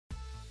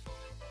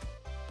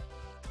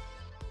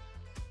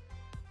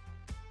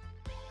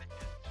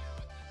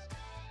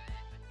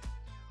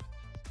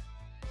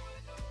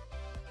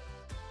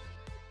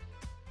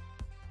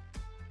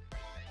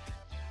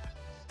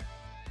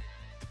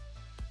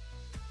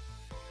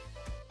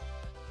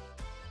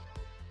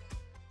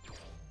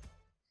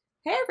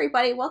Hey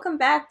everybody, welcome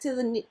back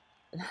to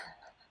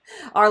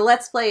our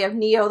Let's Play of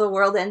Neo The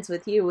World Ends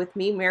With You with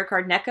me,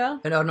 Mirrorcard Neko.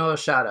 And oh no,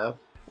 Shadow.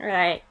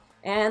 Alright,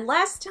 and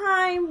last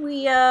time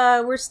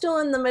we're still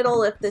in the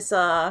middle of this,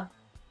 what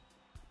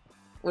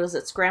is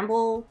it,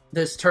 scramble?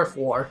 This Terf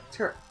War.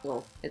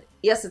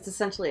 Yes, it's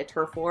essentially a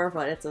turf war,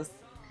 but it's a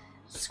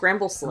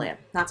scramble slam.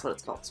 That's what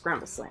it's called,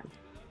 scramble slam.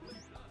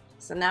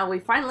 So now we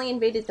finally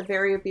invaded the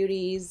Barrier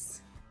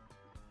Beauties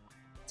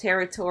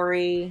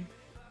territory.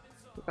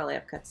 We probably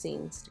have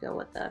cutscenes to go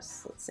with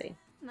this. Let's see.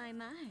 My.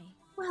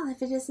 Well,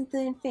 if it isn't the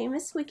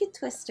infamous Wicked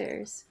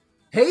Twisters.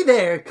 Hey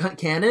there, Cunt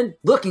Cannon.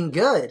 Looking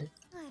good.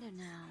 I don't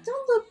know.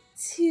 Don't look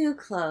too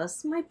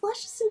close. My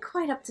blush isn't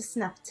quite up to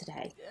snuff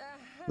today.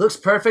 Looks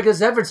perfect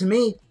as ever to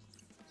me.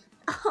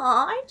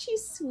 Aw, aren't you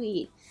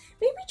sweet?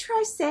 Maybe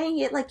try saying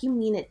it like you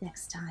mean it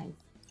next time.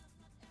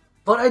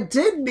 But I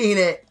did mean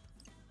it.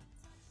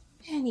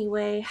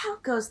 Anyway, how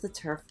goes the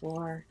turf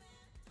war?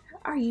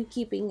 Are you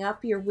keeping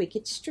up your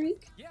wicked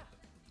streak?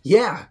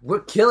 Yeah,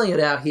 we're killing it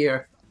out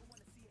here.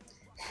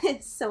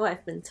 So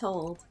I've been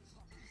told.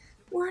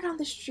 Word on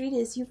the street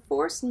is you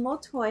forced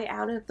Motoi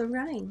out of the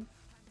running.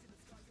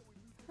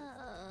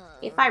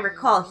 If I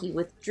recall, he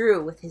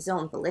withdrew with his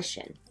own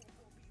volition.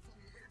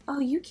 Oh,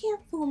 you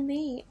can't fool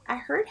me. I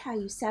heard how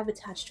you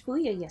sabotaged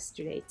Fuya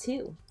yesterday,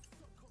 too.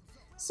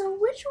 So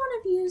which one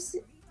of you's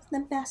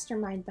the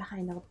mastermind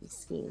behind all these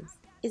schemes?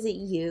 Is it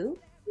you,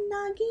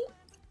 Nagi?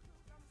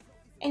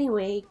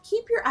 Anyway,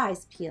 keep your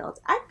eyes peeled.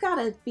 I've got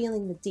a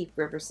feeling the Deep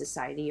River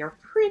Society are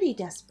pretty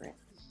desperate.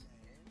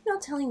 No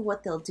telling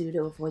what they'll do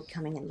to avoid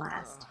coming in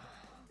last.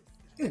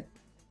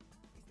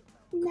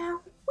 Now,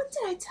 what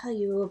did I tell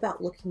you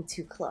about looking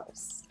too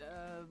close?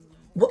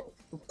 What?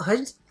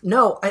 I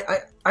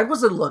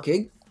wasn't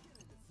looking.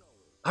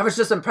 I was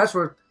just impressed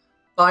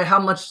by how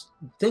much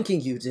thinking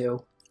you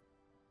do.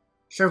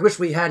 Sure wish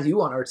we had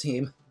you on our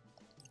team.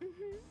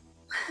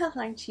 Well,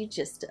 aren't you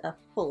just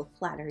full of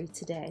flattery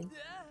today?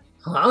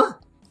 Huh?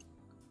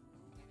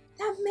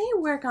 That may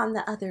work on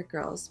the other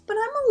girls, but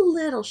I'm a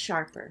little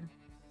sharper.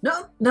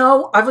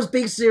 No, I was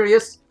being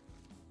serious.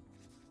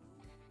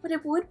 But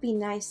it would be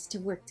nice to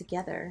work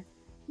together.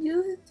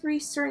 You three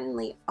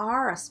certainly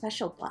are a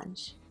special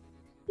bunch.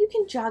 You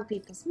can jog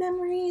people's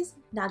memories,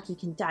 Nagi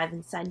can dive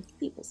inside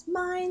people's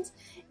minds,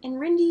 and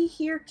Rindy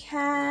here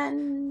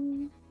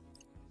can...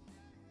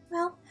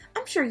 Well,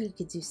 I'm sure you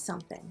could do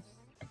something.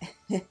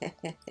 I'd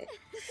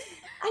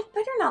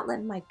better not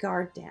let my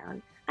guard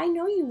down. I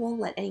know you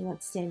won't let anyone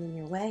stand in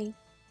your way.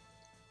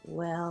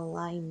 Well,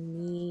 I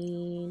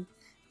mean...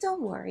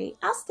 Don't worry,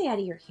 I'll stay out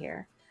of your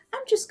hair.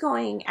 I'm just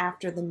going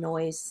after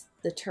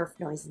the turf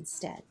noise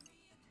instead.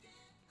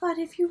 But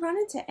if you run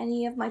into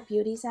any of my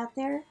beauties out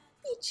there,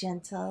 be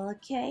gentle,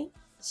 okay?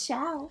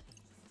 Ciao.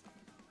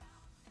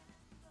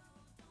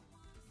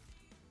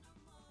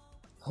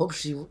 Hope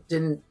she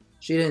didn't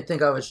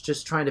think I was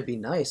just trying to be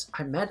nice.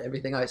 I meant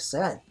everything I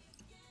said.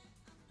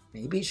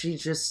 Maybe she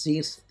just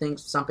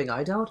thinks something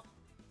I don't?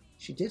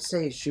 She did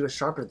say she was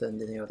sharper than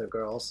the other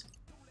girls.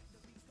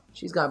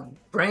 She's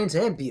got brains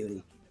and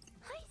beauty.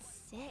 I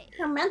say.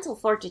 Her mental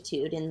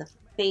fortitude in the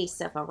face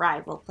of a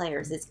rival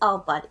players is all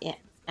but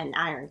an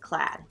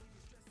ironclad.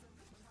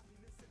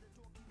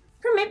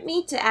 Permit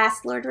me to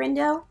ask, Lord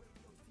Rindo,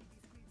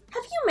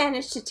 have you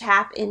managed to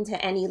tap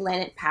into any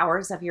latent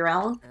powers of your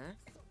own?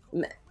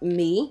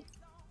 Me?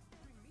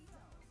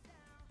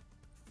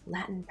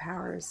 Latin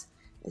powers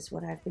is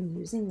what I've been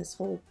using this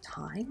whole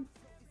time?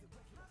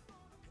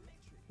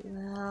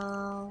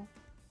 Well,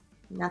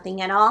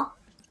 nothing at all?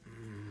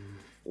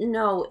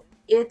 No,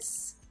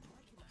 it's...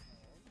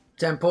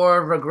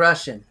 Temporal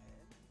regression.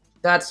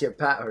 That's your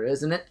power,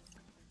 isn't it?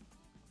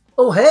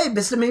 Oh, hey,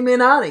 Mr.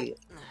 Minamimoto.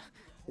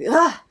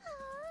 Ugh.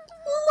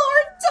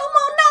 Lord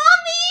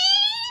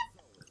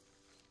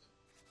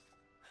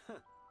Tomonami!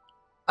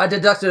 I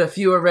deducted a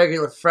few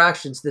irregular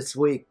functions this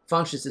week.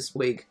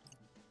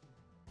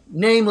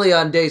 Namely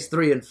on days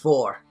 3 and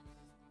 4.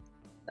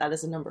 That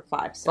is a number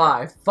 5, sir.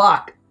 5.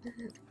 Fuck.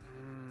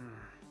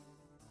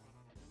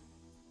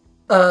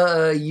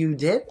 You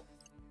did?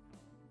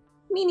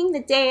 Meaning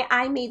the day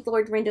I made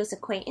Lord Rindo's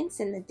acquaintance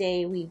and the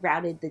day we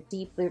routed the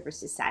Deep River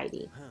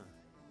Society.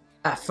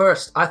 At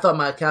first, I thought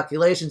my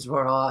calculations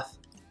were off.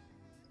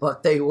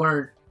 But they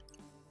weren't.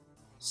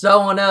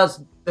 Someone else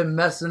been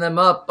messing them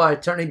up by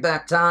turning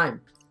back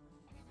time.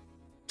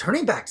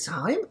 Turning back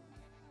time?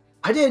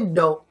 I don't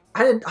know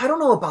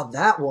about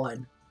that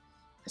one.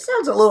 It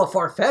sounds a little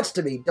far-fetched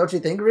to me, don't you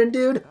think, Rin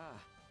dude?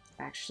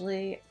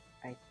 Actually,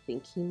 I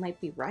think he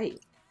might be right.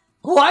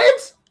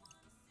 What?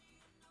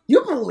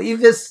 You believe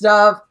this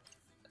stuff?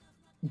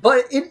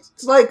 But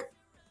it's like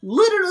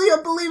literally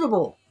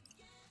unbelievable.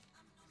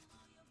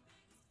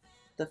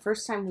 The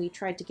first time we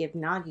tried to give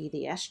Nagi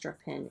the Estra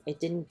pin, it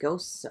didn't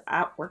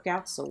work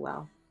out so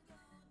well.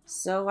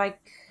 So I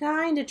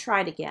kinda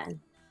tried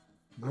again.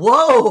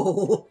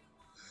 Whoa!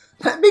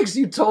 That makes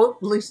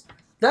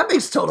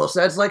total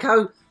sense, like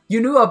how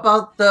you knew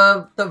about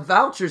the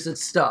vouchers and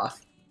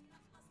stuff.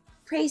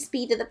 Praise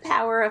be to the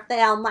power of the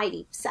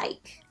almighty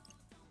Psyche.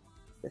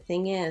 The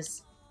thing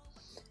is,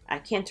 I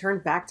can't turn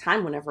back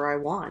time whenever I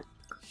want.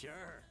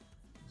 Sure.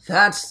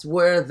 That's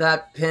where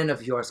that pin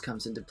of yours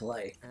comes into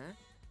play. Huh?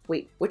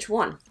 Wait, which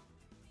one?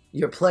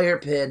 Your player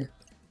pin.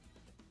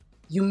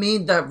 You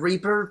mean that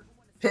Reaper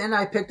pin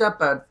I picked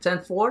up at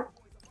Terf War?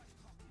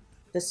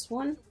 This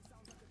one?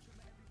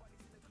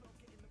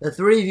 The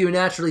three of you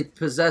naturally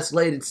possess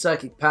latent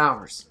psychic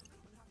powers.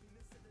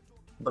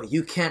 But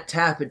you can't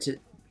tap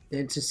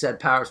into said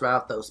powers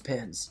without those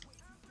pins.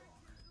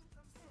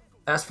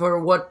 As for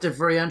what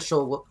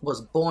differential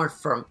was born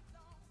from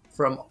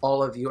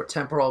all of your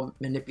temporal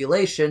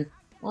manipulation,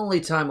 only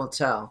time will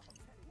tell.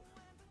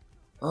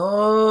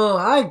 Oh,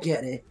 I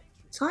get it.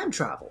 Time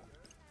travel.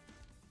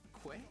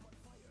 Quick.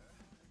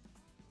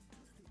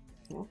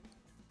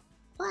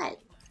 What?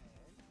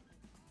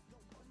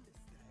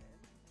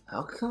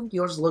 How come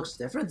yours looks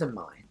different than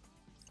mine?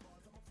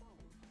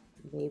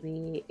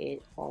 Maybe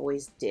it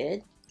always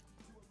did?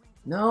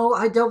 No,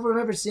 I don't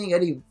remember seeing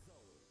any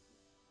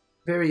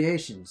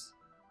variations.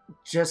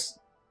 Just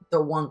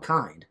the one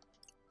kind.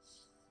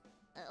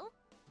 Oh?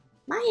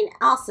 Mine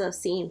also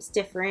seems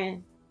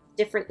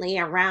differently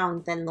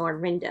around than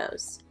Lord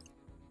Rindo's.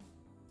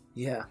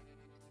 Yeah.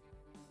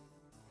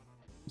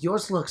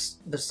 Yours looks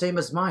the same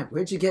as mine.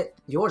 Where'd you get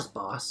yours,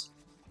 boss?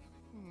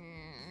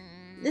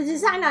 The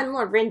design on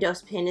Lord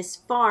Rindo's pin is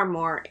far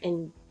more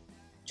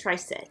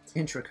intricate.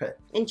 Intricate.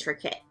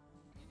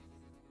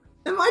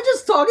 Am I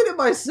just talking to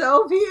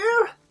myself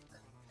here?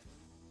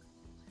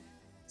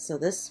 So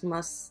this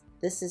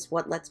is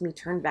what lets me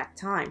turn back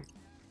time.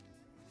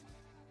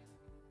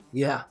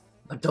 Yeah,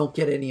 but don't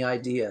get any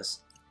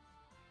ideas.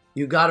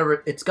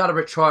 It's gotta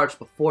recharge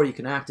before you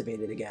can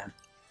activate it again.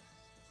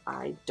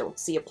 I don't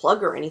see a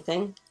plug or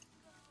anything.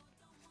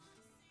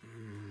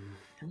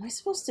 How am I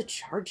supposed to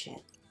charge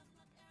it?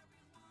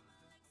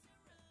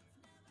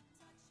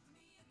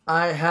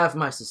 I have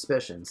my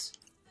suspicions.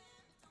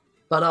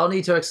 But I'll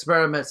need to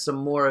experiment some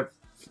more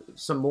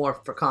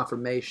for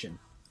confirmation.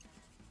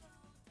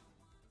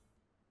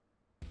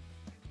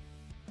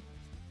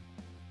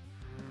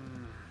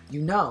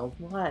 You know,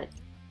 What?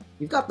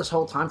 you've got this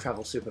whole time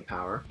travel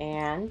superpower.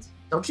 And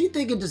Don't you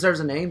think it deserves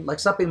a name? Like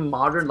something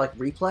modern like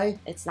Replay?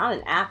 it's not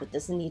an app. It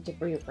doesn't need to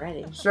be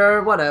ready.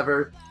 Sure,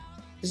 whatever.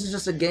 This is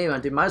just a game,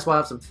 dude. Might as well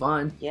have some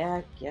fun.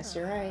 Yeah, guess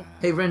you're right.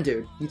 Hey,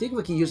 Rindo, you think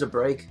we could use a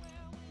break?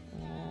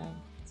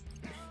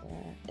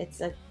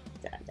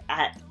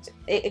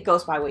 It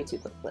goes by way too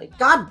quickly.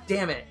 God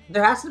damn it.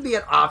 There has to be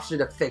an option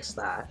to fix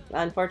that.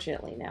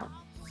 Unfortunately, no.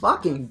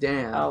 Fucking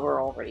damn. Oh,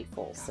 we're already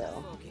full,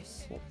 so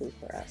no food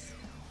for us.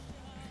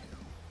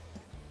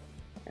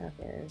 Okay,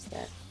 there's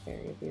that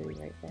fairy beauty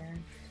right there.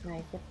 Can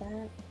I get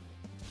that?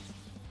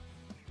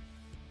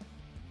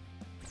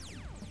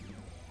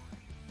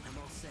 I'm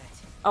all set.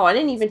 Oh, I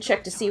didn't even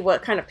check to see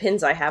what kind of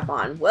pins I have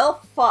on. Well,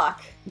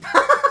 fuck.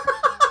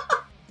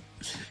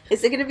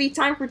 Is it going to be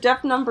time for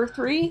death number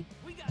 3?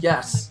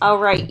 Yes. Oh,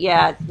 right,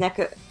 yeah.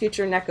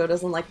 Future Neko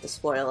doesn't like to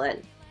spoil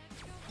it.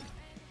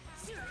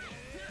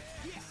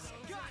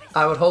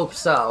 I would hope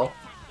so.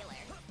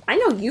 I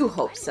know you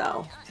hope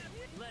so.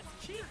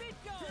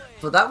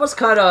 But that was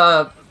kind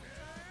of...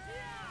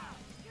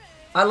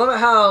 I love it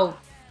how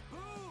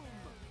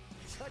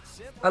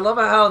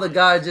the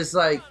guy just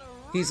like...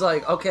 He's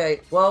like, okay,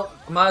 well,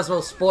 might as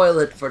well spoil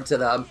it to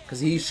them. Because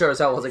he sure as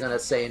hell wasn't going to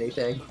say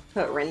anything.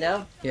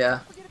 Rindo? Yeah.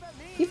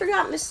 You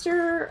forgot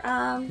Mr.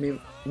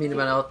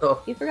 Minamimoto.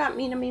 You forgot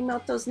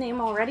Minamimoto's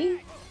name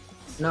already?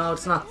 No,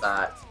 it's not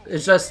that.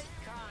 It's just...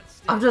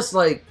 I'm just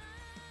like...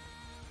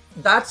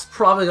 That's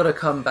probably going to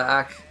come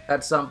back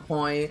at some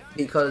point.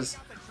 Because...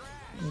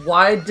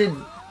 Why did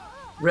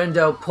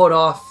Rindo put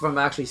off from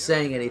actually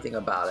saying anything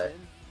about it?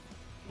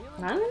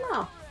 I don't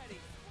know.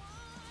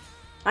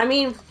 I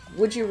mean,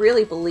 would you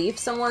really believe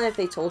someone if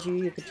they told you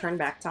you could turn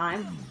back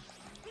time?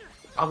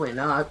 Probably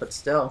not, but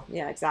still.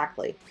 Yeah,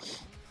 exactly.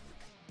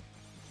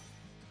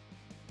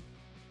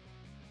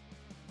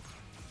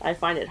 I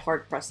find it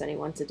hard pressed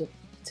anyone to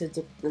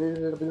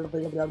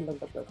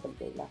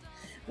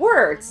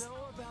words.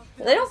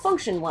 They don't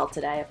function well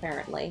today,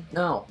 apparently.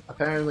 No,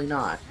 apparently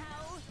not.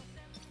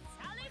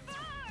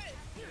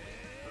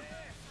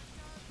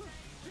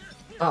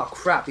 Oh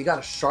crap, you got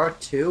a shark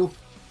too?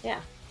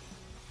 Yeah.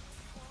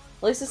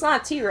 At least it's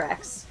not a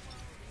T-Rex.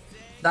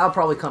 That'll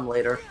probably come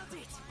later.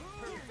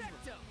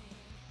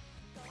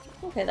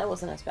 Okay, that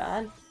wasn't as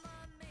bad.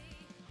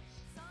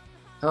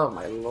 Oh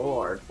my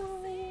lord.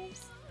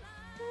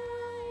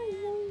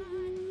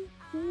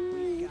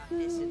 We got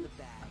this in the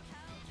bag.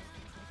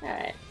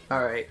 Alright.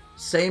 Alright,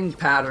 same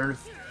pattern.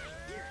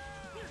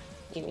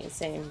 You mean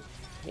same...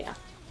 yeah.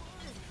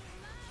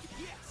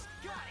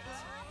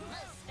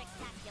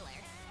 Spectacular.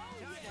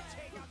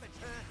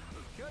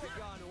 Could've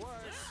gone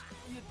worse.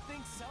 You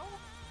think so?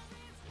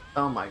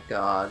 Oh my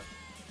god.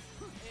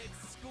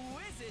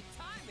 Exquisite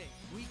timing.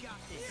 We got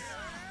this.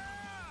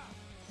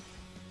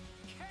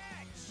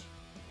 Catch.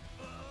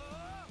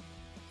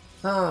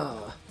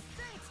 Oh.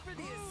 Thanks for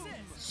the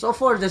assist. So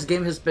far this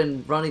game has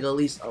been running at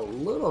least a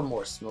little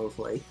more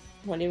smoothly.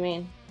 What do you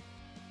mean?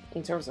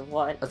 In terms of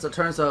what? That's in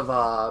terms of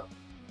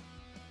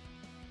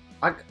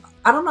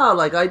I don't know.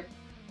 Like it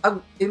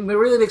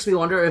really makes me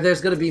wonder if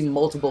there's gonna be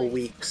multiple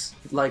weeks,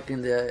 like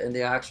in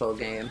the actual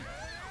game.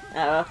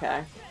 Oh,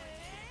 okay.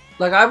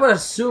 Like I would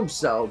assume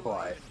so,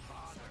 but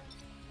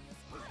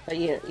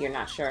you're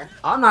not sure.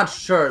 I'm not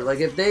sure. Like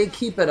if they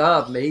keep it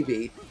up,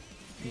 maybe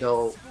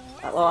they'll.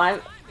 Well, I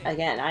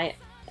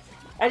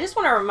just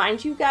want to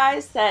remind you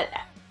guys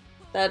that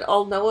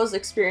old Noah's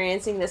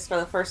experiencing this for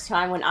the first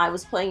time. When I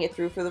was playing it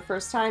through for the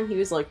first time, he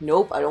was like,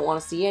 "Nope, I don't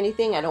want to see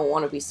anything. I don't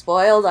want to be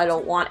spoiled. I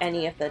don't want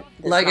any of the."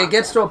 Like it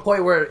gets to a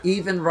point where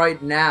even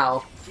right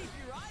now,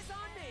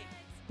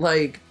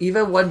 like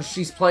even when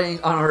she's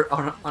playing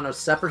on a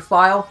separate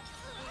file,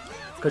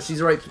 because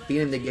she's already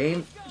beating the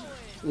game,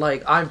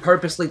 like I'm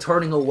purposely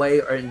turning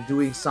away and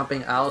doing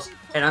something else,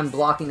 and I'm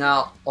blocking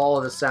out all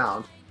of the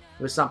sound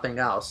with something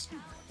else,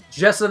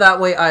 just so that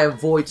way I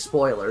avoid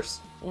spoilers.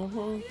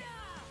 Mm-hmm.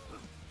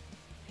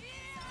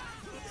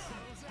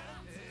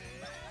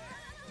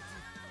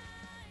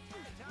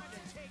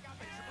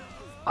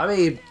 I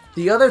mean,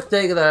 the other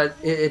thing that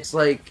it's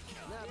like,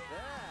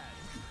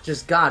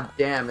 just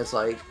goddamn, it's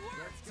like,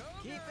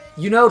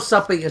 you know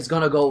something is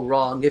gonna go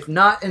wrong. If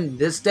not in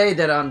this day,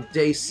 then on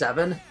day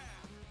 7.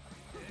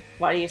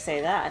 Why do you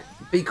say that?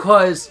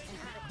 Because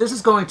this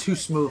is going too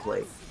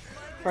smoothly.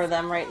 For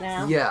them right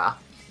now? Yeah.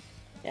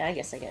 Yeah, I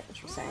guess I get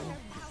what you're saying.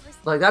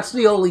 Like, that's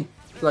the only,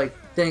 like,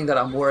 thing that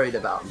I'm worried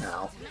about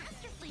now.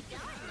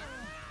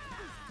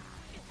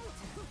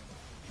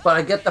 But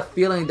I get the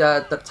feeling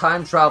that the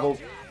time travel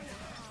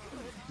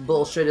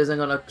bullshit isn't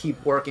gonna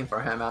keep working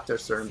for him after a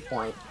certain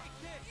point.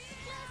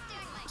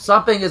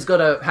 Something is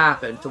gonna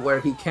happen to where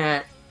he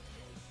can't,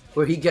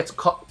 where he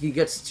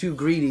gets too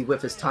greedy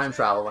with his time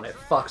travel and it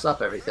fucks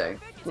up everything.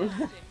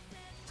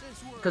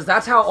 Because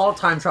that's how all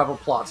time travel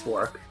plots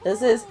work.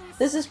 This is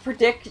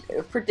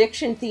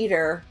prediction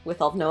theater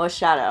with Old Noah's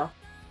Shadow.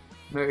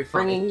 Very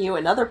funny. Bringing you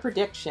another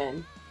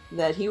prediction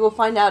that he will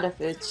find out if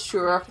it's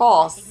true or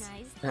false.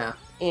 Yeah.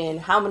 In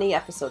how many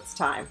episodes'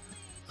 time?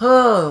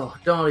 Oh,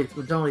 don't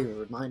even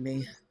remind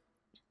me.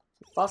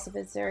 Boss of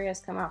its area has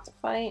come out to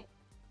fight.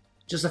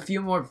 Just a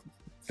few more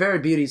fairy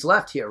beauties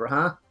left here,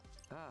 huh?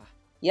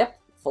 Yep,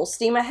 full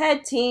steam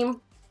ahead,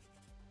 team.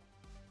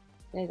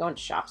 I'm gonna go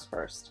into shops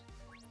first.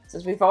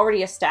 Since we've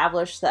already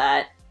established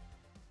that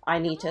I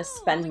need to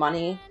spend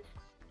money.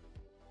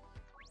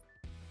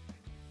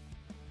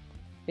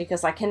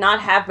 Because I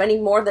cannot have any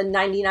more than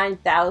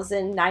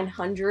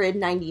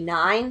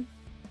 99,999.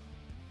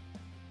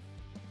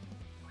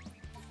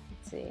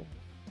 See.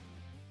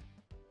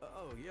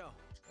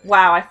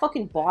 Wow, I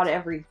fucking bought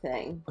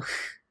everything.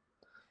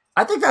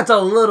 I think that's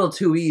a little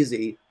too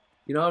easy.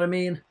 You know what I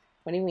mean?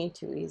 What do you mean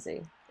too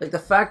easy? Like the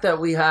fact that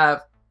we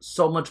have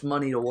so much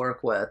money to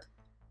work with.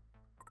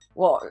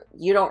 Well,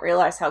 you don't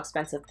realize how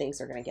expensive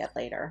things are going to get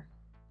later.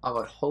 I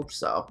would hope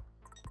so.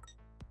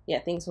 Yeah,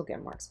 things will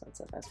get more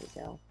expensive as we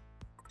go.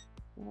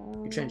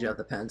 You're changing out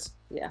the pens.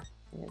 Yeah,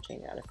 I'm going to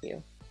change out a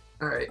few.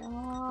 Alright.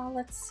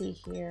 Let's see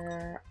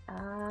here.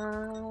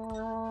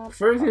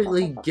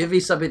 Preferably give me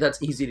something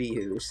that's easy to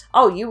use.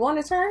 Oh, you want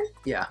a turn?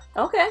 Yeah.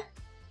 Okay.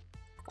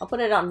 I'll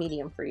put it on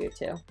medium for you,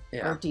 too.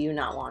 Yeah. Or do you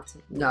not want to?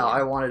 No,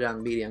 I want it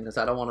on medium because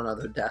I don't want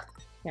another death.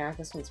 Yeah,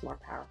 this one's more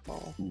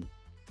powerful.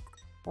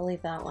 I'll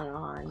leave that one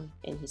on,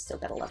 and he's still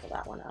got to level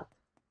that one up.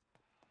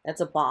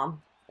 That's a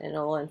bomb.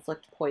 It'll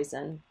inflict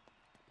poison.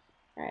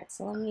 Alright,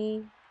 so let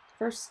me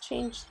first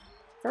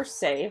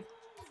save.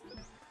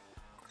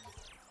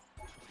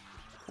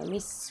 Let me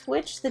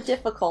switch the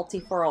difficulty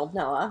for Old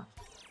Noah.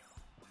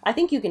 I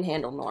think you can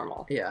handle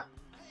normal. Yeah.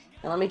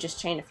 And let me just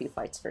chain a few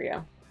fights for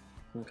you.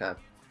 Okay.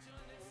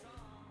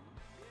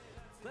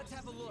 Let's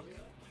have a look.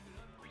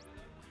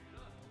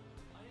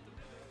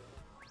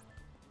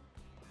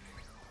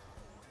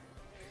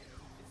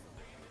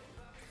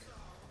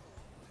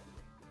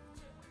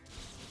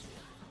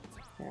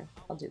 Here,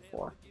 I'll do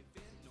 4.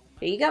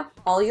 Here you go.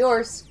 All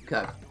yours.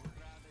 Okay.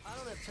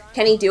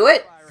 Can he do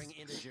it?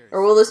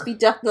 Or will this be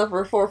death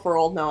number 4 for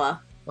Old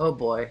Noah? Oh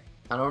boy.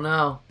 I don't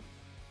know.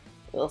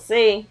 We'll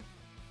see.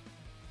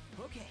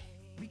 Okay,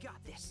 we got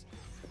this.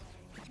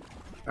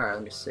 Alright,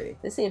 let me see.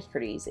 This seems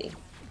pretty easy.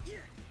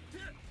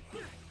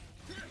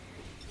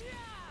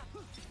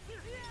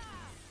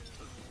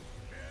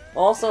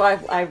 Also,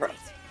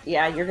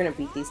 yeah, you're gonna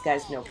beat these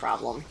guys no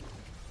problem.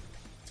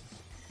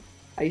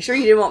 Are you sure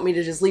you didn't want me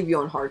to just leave you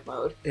on hard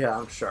mode? Yeah,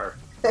 I'm sure.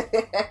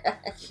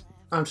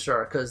 I'm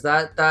sure, because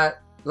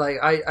like,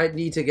 I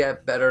need to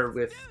get better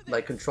with,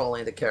 like,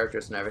 controlling the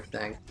characters and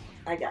everything.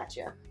 I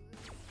gotcha.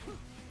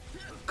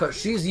 Because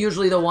she's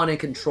usually the one in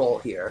control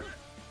here.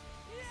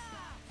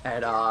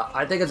 And,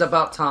 I think it's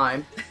about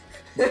time.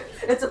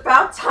 It's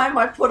about time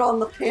I put on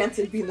the pants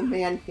and be the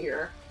man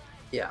here.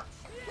 Yeah.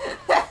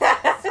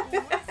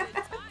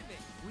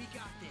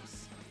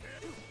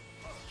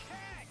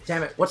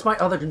 Damn it, what's my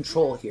other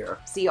control here?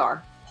 CR.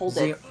 Hold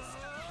it.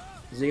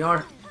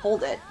 ZR?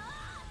 Hold it.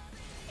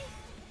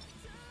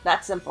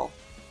 That's simple.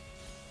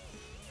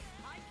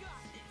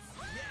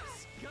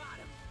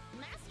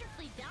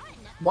 Masterfully done.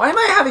 Why am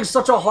I having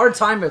such a hard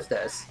time with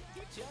this?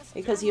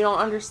 Because you don't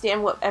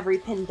understand what every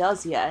pin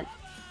does yet.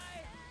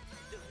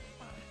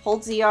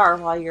 Hold ZR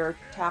while you're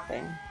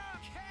tapping.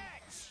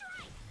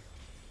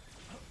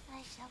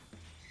 I shall.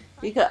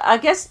 Because I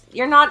guess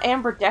you're not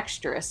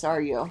ambidextrous,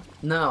 are you?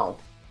 No.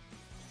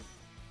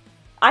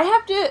 I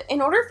have to,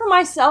 in order for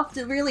myself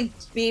to really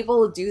be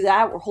able to do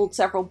that, or hold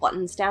several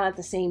buttons down at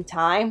the same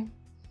time,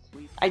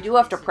 I do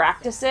have to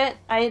practice it,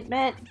 I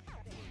admit.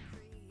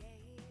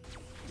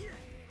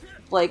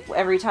 Like,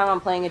 every time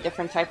I'm playing a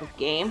different type of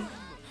game.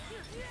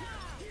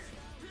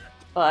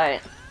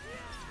 But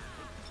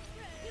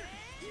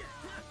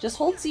just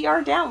hold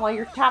CR down while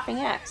you're tapping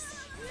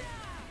X.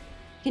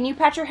 Can you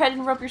pat your head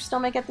and rub your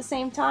stomach at the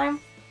same time?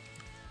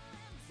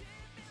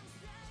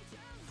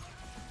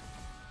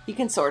 You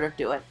can sort of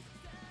do it.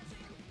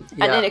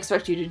 Yeah. I didn't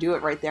expect you to do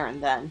it right there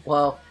and then.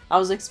 Well, I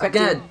was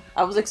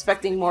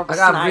expecting more of a I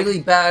got snipe.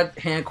 really bad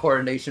hand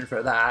coordination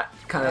for that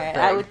kind of Alright,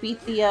 thing. I would beat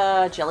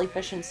the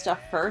jellyfish and stuff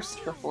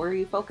first before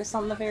you focus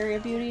on the Varia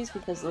Beauties,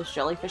 because those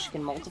jellyfish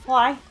can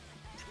multiply.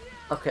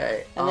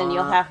 Okay. And then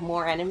you'll have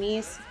more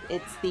enemies.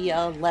 It's the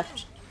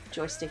left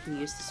joystick you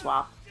use to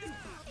swap.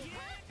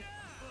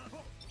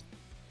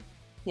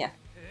 Yeah,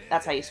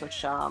 that's how you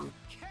switch.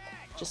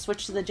 Just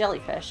switch to the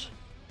jellyfish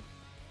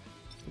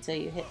until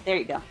you hit. There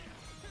you go.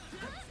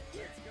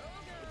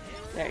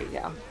 There you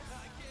go.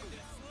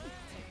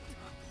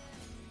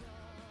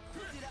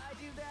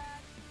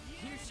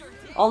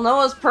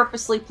 Noah's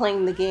purposely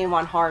playing the game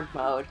on hard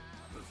mode.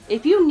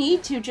 If you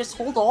need to, just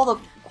hold the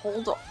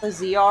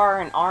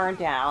ZR and R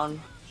down.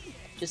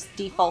 Just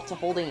default to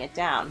holding it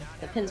down.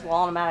 The pins will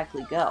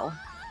automatically go.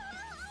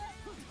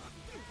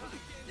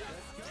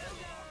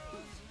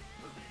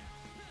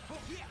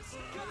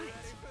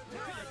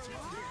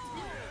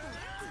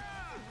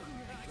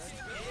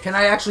 Can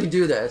I actually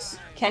do this?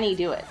 Can he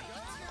do it?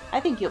 I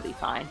think you'll be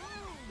fine.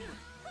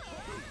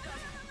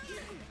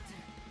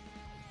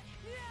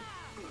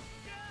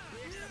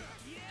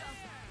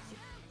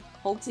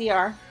 Hold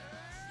CR.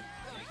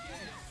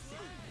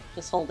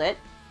 Just hold it.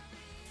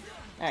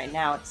 Alright,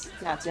 now it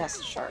has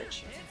to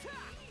charge.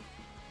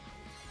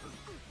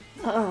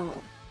 Oh.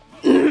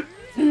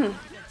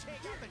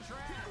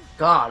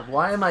 God,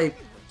 why am I...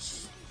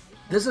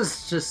 This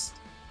is just...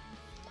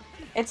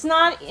 It's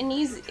not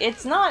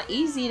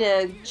easy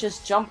to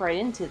just jump right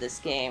into this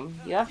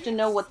game. You have to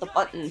know what the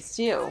buttons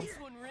do.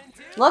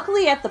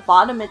 Luckily at the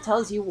bottom it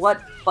tells you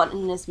what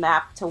button is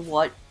mapped to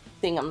what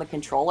thing on the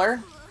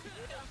controller.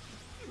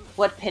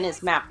 What pin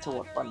is mapped to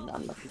what button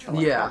on the controller.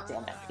 Yeah. God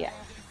damn it. Yeah.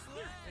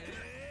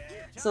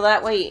 So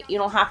that way you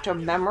don't have to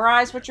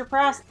memorize what you're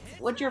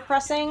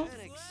pressing.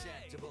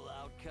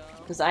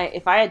 Because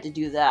if I had to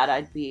do that,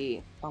 I'd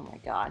be, oh my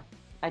god,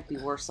 I'd be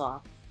worse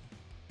off.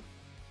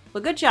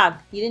 But good job,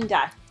 you didn't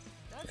die.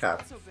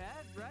 Okay.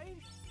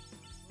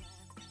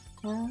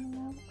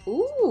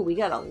 Ooh, we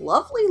got a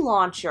lovely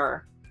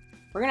launcher.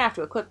 We're gonna have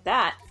to equip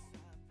that.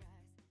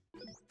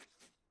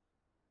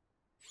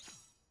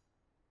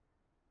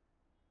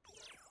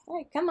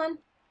 Alright, come on.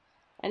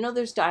 I know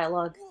there's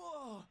dialogue.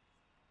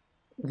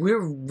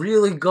 We're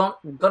really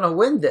gonna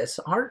win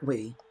this, aren't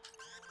we?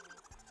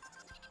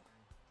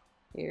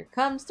 Here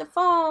comes the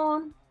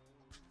phone.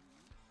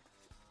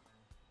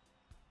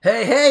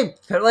 Hey,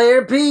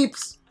 player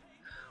peeps!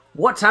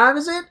 What time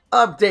is it?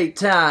 Update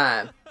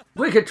time!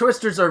 Wicked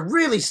Twisters are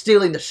really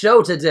stealing the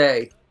show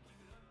today.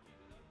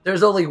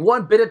 There's only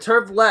one bit of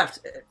turf left,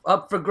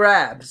 up for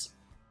grabs.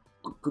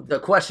 The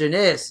question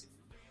is,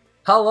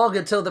 how long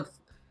until the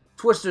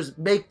Twisters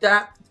make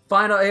that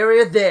final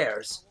area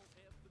theirs?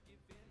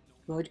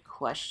 Good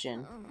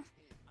question.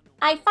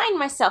 I find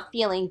myself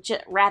feeling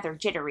rather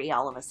jittery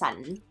all of a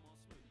sudden.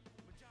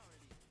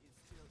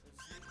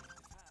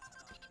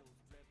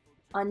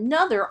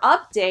 Another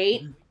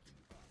update?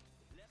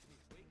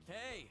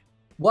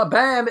 Well,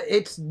 bam,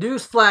 it's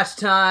newsflash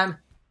time.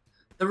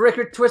 The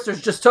Wicked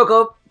Twisters just took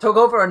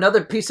over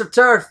another piece of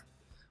turf,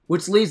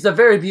 which leaves the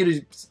Very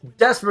Beauties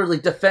desperately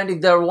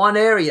defending their one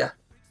area.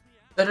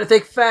 Better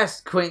think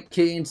fast, Quaint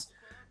Keens.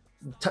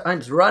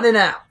 Time's running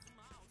out.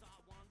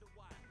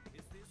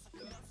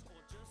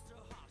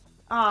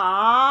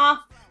 Aww.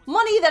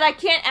 Money that I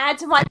can't add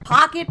to my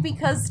pocket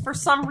because for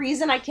some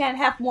reason I can't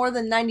have more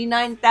than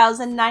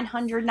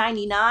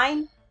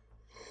 99,999.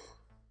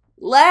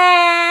 Lame!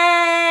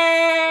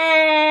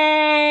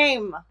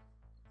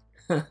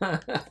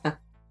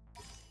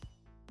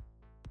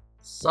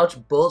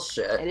 Such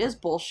bullshit. It is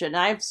bullshit, and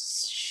I have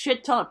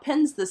shit ton of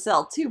pins to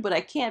sell too, but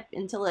I can't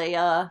until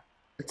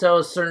Until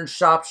a certain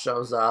shop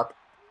shows up.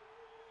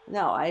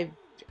 until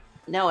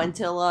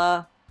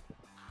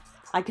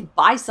I could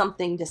buy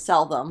something to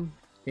sell them.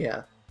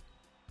 Yeah.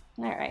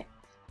 Alright.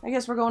 I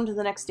guess we're going to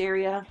the next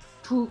area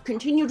to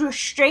continue to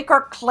stake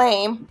our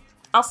claim.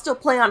 I'll still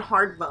play on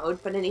hard mode,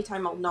 but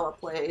anytime Noah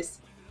plays,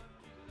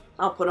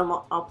 I'll put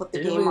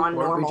the game on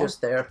normal. Weren't we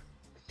just there?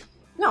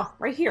 No,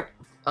 right here.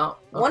 Oh,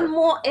 okay. One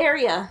more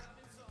area.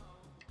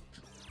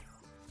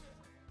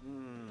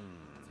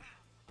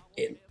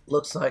 It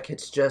looks like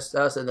it's just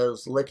us and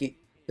those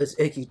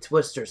icky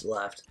Twisters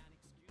left.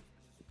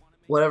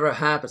 Whatever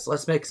happens,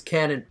 let's make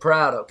Cannon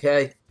proud,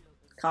 okay?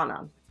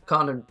 Kanan.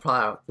 Cannon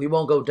proud. We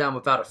won't go down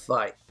without a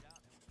fight.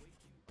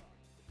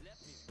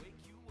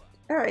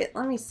 Alright,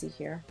 let me see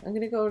here. I'm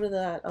gonna go to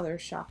that other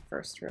shop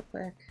first real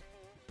quick.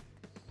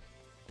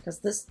 Because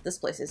this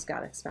place has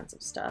got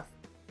expensive stuff.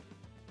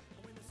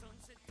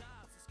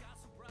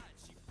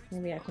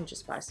 Maybe I can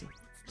just buy some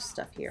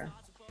stuff here.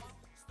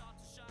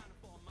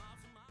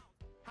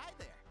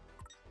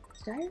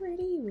 Did I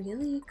already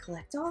really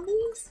collect all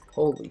these?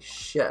 Holy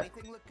shit.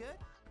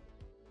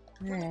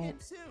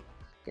 Alright.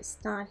 It's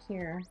not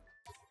here.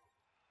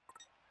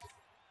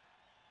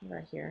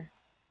 Right here.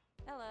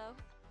 Hello.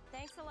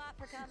 Thanks a lot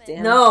for coming.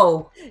 Damn.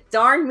 No!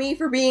 Darn me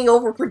for being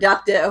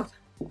overproductive.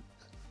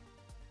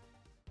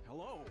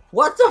 Hello.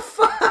 What the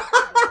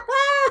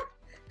fuck?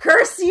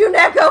 Curse you,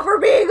 Neko, for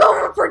being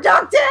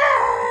overproductive!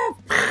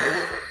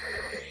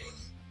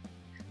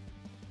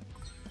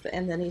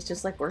 And then he's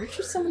just like, where did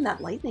you summon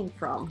that lightning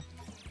from?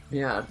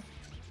 Yeah.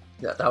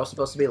 That was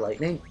supposed to be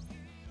lightning?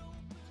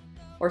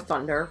 Or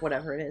thunder,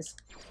 whatever it is.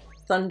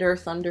 Thunder,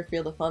 thunder,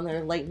 feel the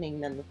thunder, lightning,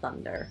 then the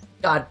thunder.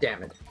 God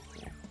damn it.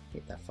 Yeah. I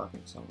hate that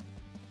fucking song.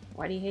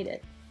 Why do you hate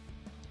it?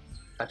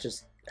 I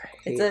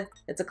hate it.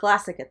 It's a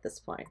classic at this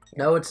point.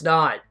 No, it's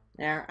not.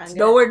 There, It's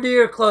nowhere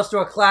near close to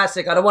a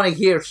classic. I don't want to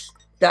hear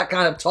that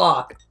kind of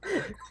talk.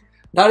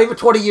 Not even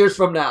 20 years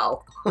from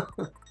now.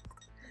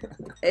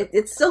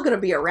 It's still going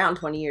to be around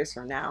 20 years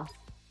from now.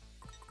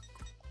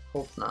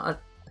 Hope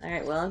not.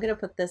 Alright, well, I'm going to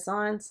put this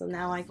on, so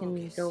now I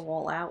can go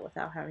all out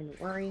without having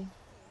to worry.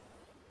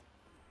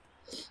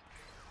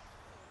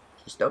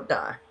 Just don't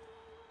die.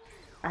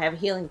 I have a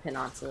healing pin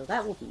on, so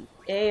that will be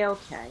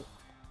a-okay.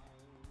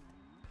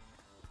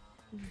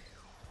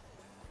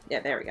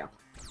 Yeah, there we go.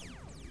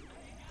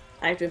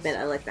 I have to admit,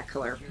 I like that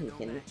color pink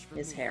in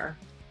his hair.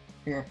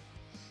 Yeah.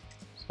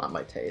 It's not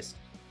my taste.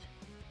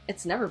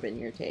 It's never been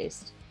your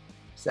taste.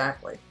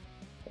 Exactly.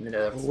 And it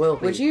never will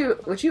be. Would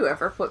you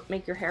ever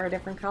make your hair a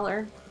different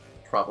color?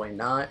 Probably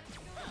not.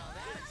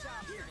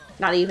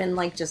 Not even,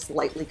 like, just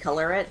lightly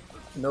color it?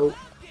 Nope.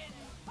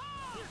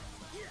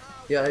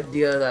 The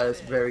idea of that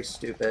is very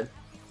stupid.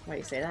 Why do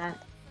you say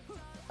that?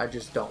 I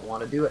just don't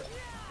want to do it.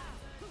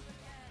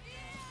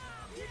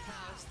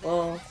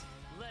 Well,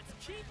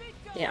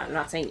 yeah, I'm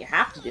not saying you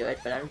have to do it,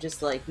 but I'm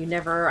just like, you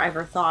never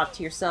ever thought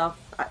to yourself,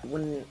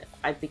 wouldn't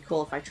I'd be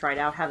cool if I tried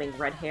out having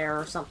red hair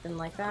or something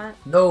like that?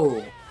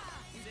 No.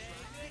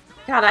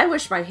 God, I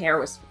wish my hair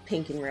was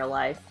pink in real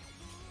life.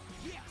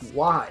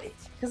 Why?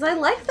 Because I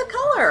like the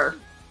color.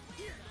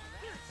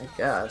 I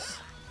guess.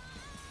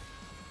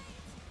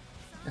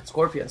 That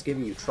scorpion's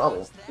giving you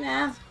trouble.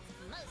 Nah.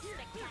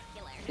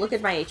 Look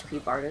at my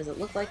HP bar. Does it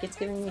look like it's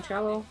giving me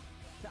trouble?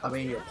 I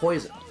mean, you're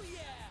poisoned.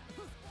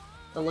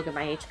 But look at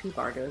my HP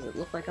bar. Does it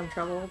look like I'm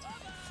troubled?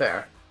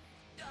 Fair.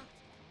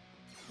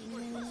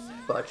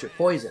 But you're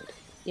poisoned.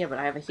 Yeah, but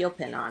I have a heal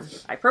pin on.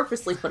 I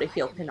purposely put a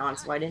heal pin on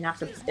so I didn't have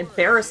to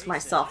embarrass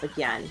myself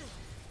again.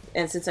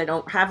 And since I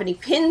don't have any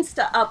pins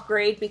to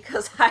upgrade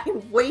because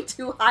I'm way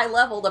too high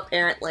leveled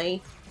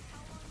apparently.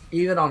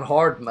 Even on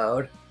hard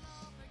mode.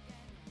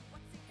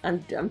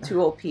 I'm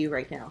too OP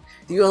right now.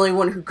 The only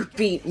one who could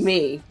beat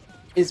me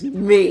is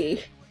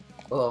me.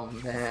 Oh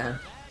man.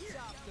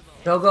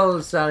 Don't go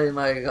sounding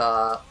like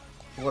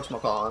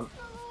whatchamacallit.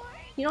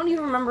 You don't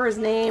even remember his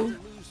name?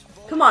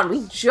 Come on,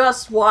 we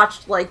just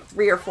watched like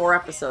 3 or 4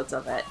 episodes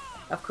of it.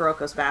 Of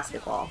Kuroko's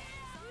basketball.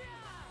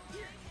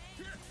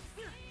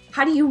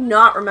 How do you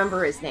not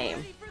remember his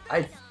name?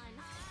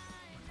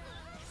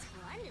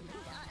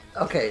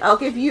 Okay. I'll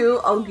give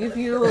you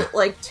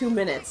like 2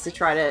 minutes to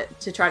try to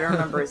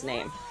remember his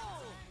name.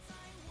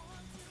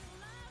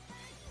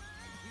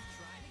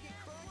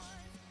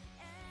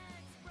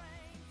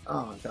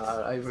 Oh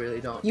god, I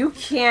really don't. You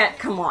can't,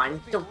 come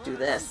on, don't do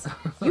this.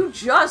 You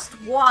just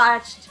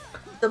watched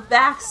the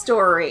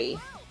backstory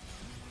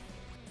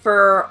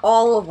for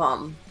all of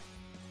them.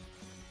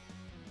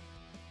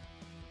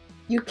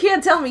 You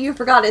can't tell me you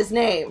forgot his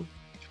name.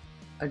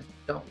 I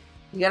don't.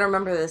 You gotta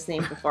remember this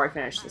name before I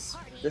finish this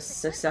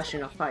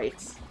succession of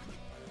fights.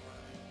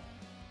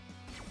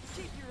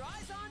 Keep your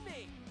eyes on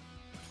me.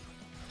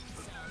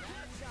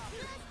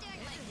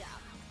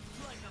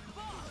 Like a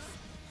boss.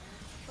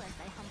 Was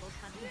thy humble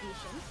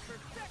contribution.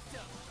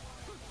 Perfecto.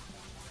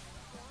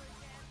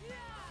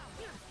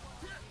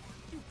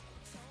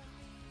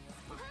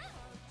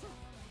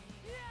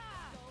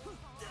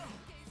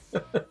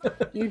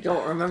 You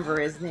don't remember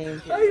his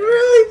name, do I you?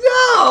 really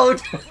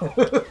don't!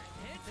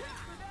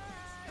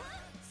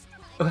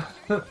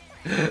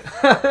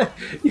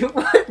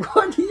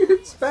 What do you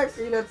expect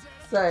me to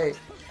say?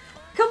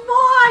 Come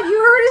on! You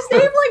heard his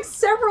name like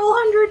several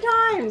hundred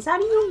times! How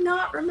do you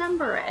not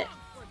remember it?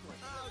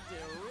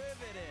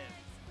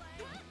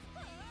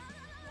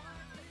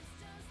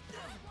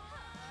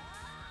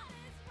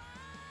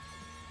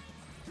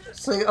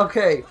 See,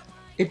 okay,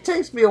 it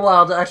takes me a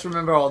while to actually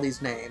remember all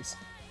these names.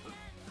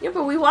 Yeah,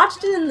 but we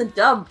watched it in the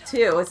dub,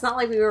 too. It's not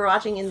like we were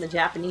watching in the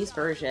Japanese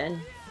version.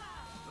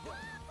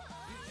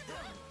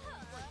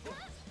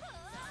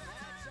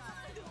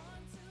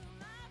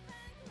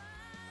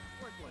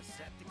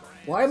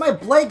 Why am I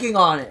blanking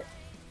on it?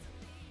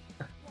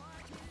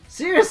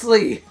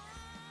 Seriously!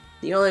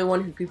 The only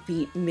one who could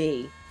beat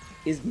me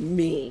is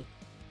me.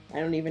 I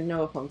don't even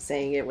know if I'm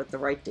saying it with the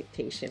right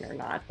dictation or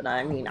not, but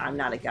I mean, I'm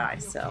not a guy,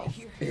 so...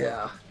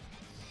 Yeah.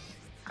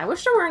 I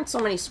wish there weren't so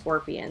many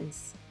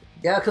scorpions.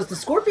 Yeah, because the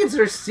scorpions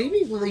are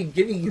seemingly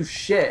giving you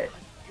shit.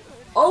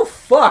 Oh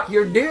fuck,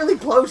 you're nearly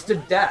close to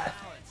death.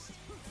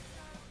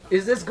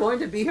 Is this going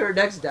to be her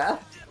next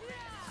death?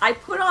 I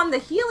put on the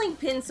healing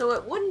pin so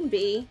it wouldn't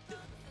be.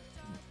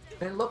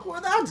 And look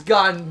where that's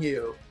gotten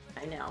you.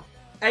 I know.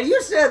 And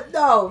you said,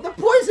 no, the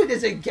poison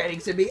isn't getting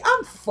to me.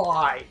 I'm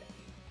fine.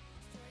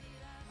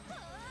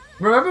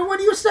 Remember when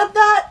you said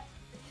that?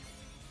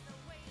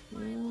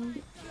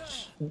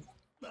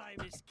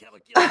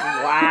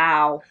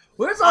 Wow.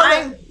 Where's all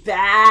I'm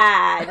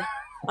bad.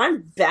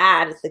 I'm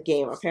bad at the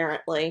game,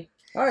 apparently.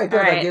 Alright, good.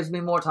 Alright. That gives me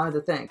more time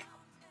to think.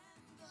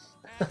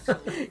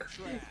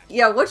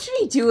 Yeah, what should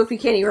he do if he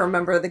can't even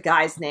remember the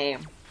guy's name?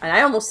 And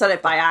I almost said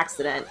it by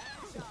accident.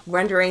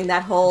 Rendering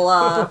that whole,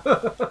 Hey, try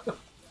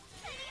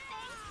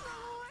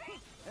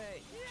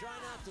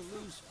not to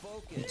lose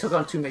focus. You took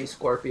on too many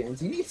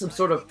scorpions. You need some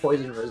sort of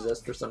poison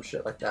resist or some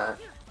shit like that.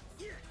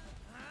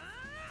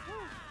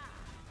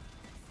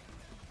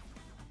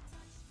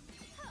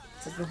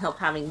 doesn't help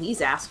having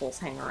these assholes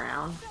hang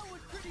around.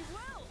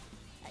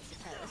 I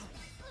suppose.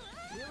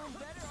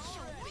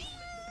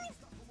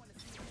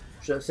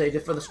 Should have saved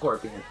it for the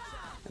scorpion.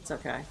 It's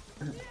okay.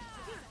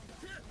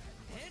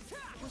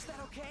 Was that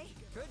okay?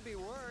 Could be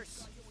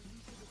worse.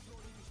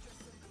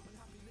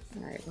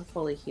 Alright, we're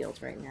fully healed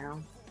right now.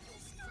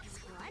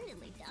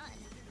 Splendidly done.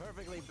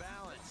 Perfectly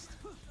balanced.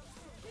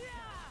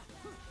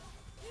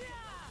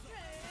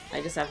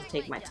 I just have to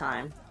take my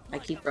time. I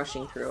keep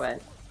rushing through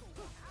it.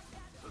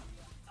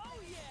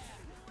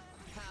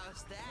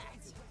 How's that?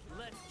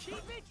 Let's keep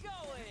it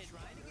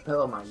going.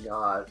 Oh my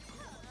god.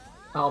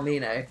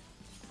 Almine.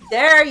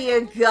 There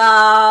you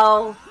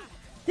go!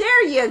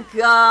 There you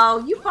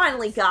go! You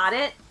finally got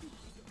it!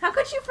 How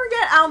could you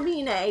forget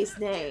Almine's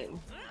name?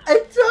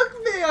 It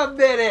took me a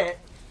minute!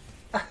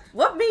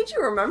 What made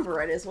you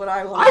remember it is what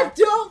I I want.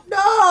 don't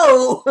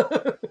know!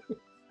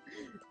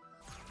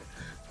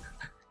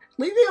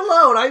 Leave me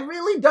alone, I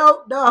really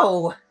don't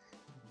know!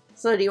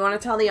 So do you want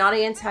to tell the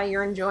audience how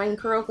you're enjoying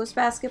Kuroko's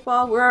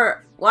basketball?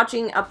 We're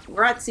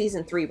at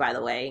season 3, by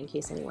the way, in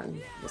case anyone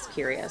was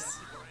curious.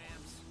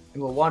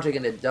 And we're watching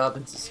it in dub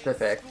and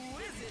specific.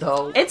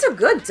 Though It's a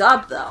good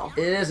dub, though.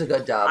 it is a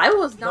good dub. I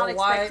was not Though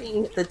why-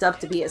 expecting the dub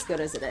to be as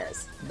good as it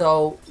is.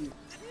 Though,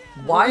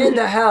 why in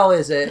the hell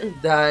is it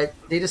that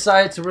they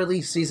decided to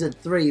release season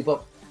 3,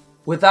 but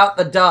without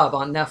the dub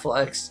on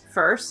Netflix?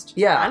 First?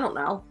 Yeah. I don't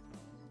know.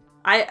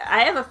 I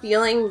have a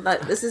feeling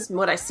that this is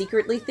what I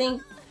secretly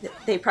think. That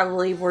they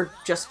probably were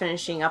just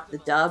finishing up the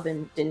dub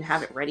and didn't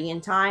have it ready in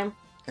time.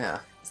 Yeah.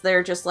 So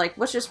they're just like,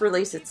 let's just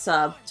release it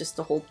sub just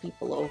to hold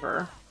people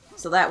over.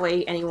 So that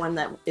way anyone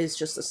that is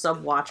just a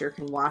sub watcher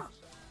can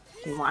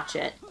watch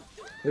it.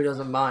 Who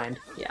doesn't mind?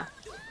 Yeah.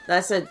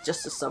 That's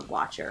just a sub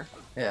watcher.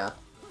 Yeah.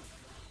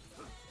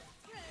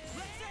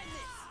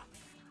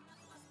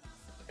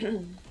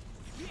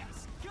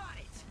 Yes, got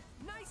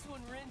it. Nice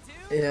one,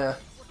 Rindo. Yeah.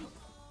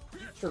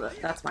 So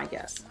that's my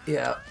guess.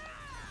 Yeah.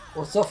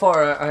 Well, so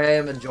far I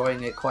am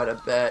enjoying it quite a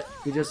bit.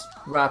 We just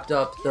wrapped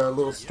up the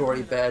little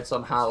story bed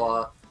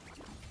somehow.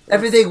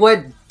 Everything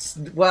went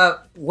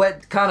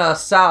kind of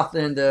south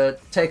in the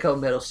Teiko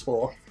Middle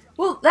School.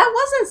 Well, that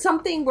wasn't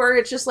something where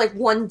it's just like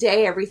one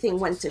day everything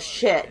went to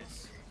shit.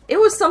 It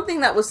was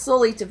something that was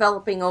slowly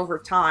developing over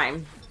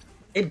time.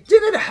 It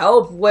didn't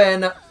help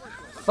when the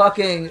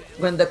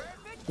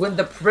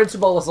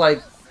principal was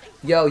like,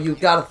 "Yo, you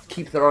gotta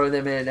keep throwing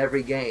them in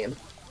every game."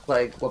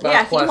 Like, without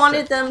Yeah, he question.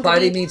 wanted them to by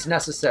any be- means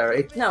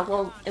necessary. No,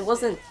 well, it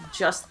wasn't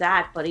just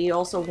that, but he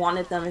also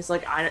wanted them as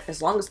like,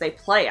 as long as they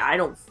play, I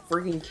don't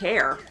freaking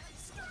care.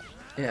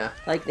 Yeah.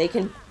 Like they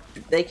can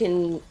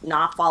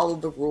not follow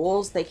the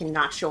rules, they can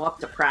not show up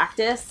to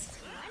practice.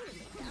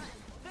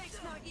 Thanks,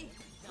 Nagi.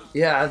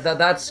 Yeah,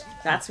 that's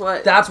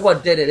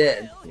what did it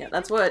in. yeah,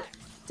 that's what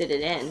did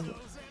it in.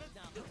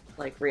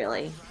 Like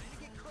really.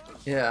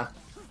 Yeah.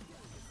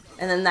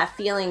 And then that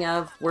feeling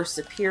of we're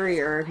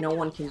superior, no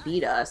one can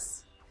beat us.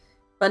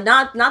 But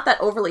not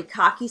that overly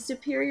cocky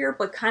superior,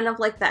 but kind of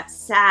like that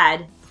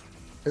sad,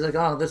 It's like,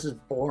 oh, this is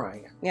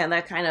boring. yeah,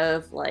 that kind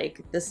of like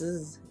this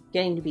is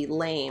getting to be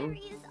lame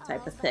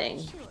type of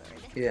thing.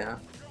 Yeah.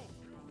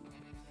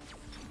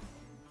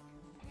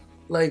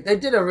 Like, they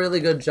did a really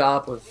good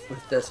job with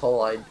the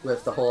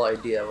whole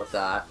idea with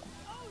that.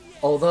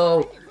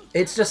 Although,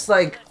 it's just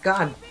like,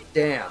 god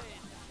damn.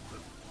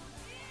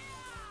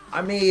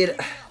 I mean,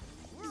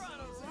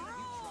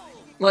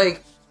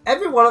 like,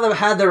 every one of them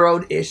had their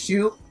own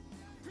issue.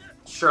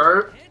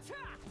 Sure.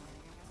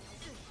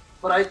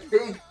 But I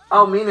think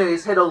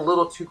Almina's hit a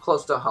little too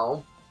close to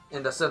home.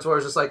 In the sense where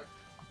it's just like,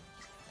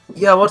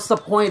 yeah, what's the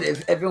point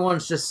if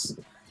everyone's just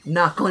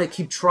not going to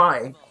keep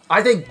trying?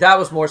 I think that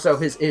was more so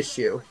his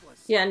issue.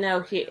 Yeah,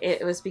 no,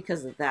 it was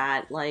because of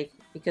that. Like,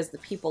 because the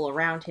people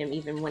around him,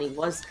 even when he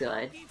was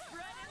good.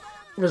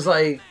 It was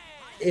like,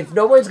 if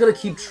nobody's going to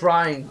keep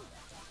trying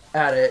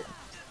at it,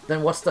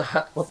 then what the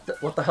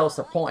hell's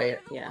the point?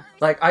 Yeah.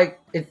 Like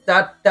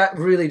that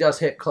really does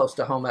hit close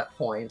to home at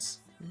points.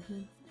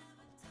 Mm-hmm.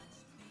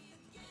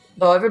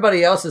 Though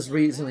everybody else's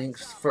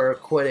reasonings for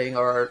quitting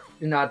or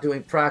not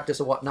doing practice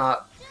or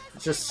whatnot,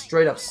 just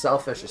straight up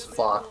selfish as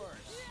fuck.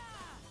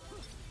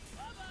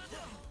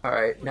 All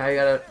right, now you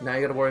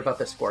gotta worry about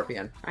this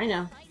scorpion. I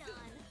know.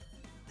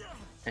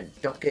 And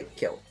don't get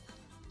killed.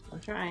 I'm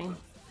trying.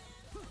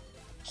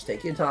 Just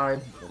take your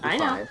time. You'll be I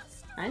know. fine.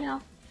 I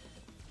know.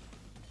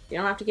 You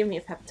don't have to give me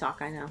a pep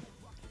talk. I know.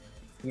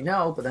 You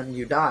know, but then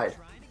you died.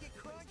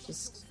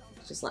 Just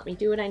let me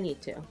do what I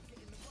need to.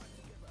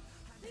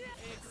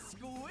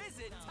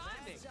 Exquisite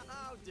timing.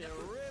 How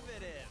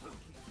derivative.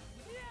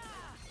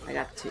 I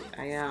got too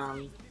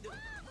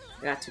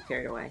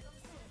carried away.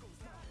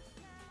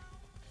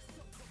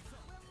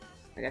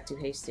 I got too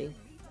hasty.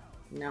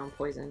 Now I'm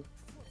poisoned.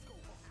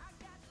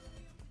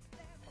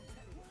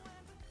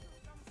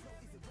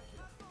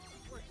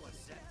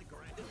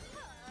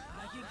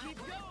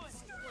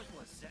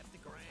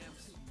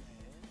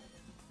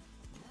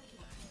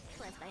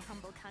 Plus my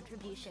humble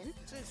contribution.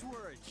 Since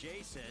we're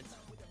adjacent.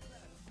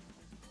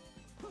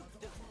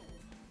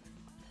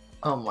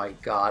 Oh my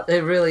god,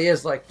 it really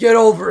is like, get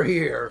over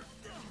here!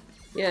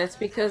 Yeah, it's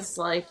because,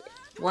 like,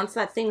 once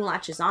that thing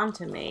latches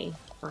onto me,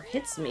 or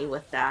hits me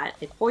with that,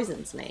 it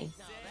poisons me.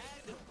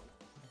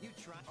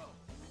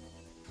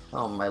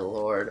 Oh my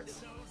lord.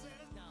 Just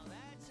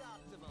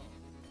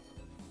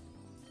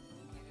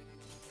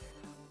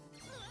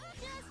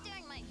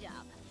doing my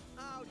job.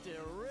 How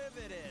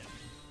derivative.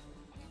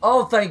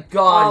 Oh, thank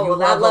god, you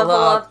that leveled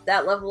up!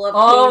 That level up.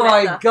 Oh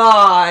my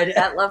god!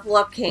 That level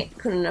up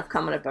couldn't have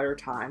come at a better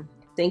time.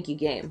 Thank you,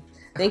 game.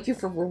 Thank you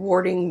for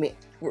rewarding me,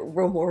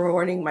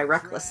 rewarding my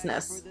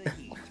recklessness.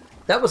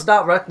 That was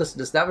not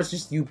recklessness, that was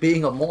just you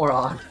being a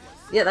moron.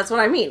 Yeah, that's what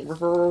I mean.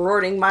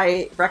 Rewarding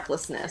my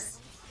recklessness.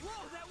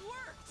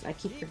 I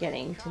keep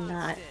forgetting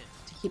to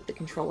keep the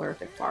controller a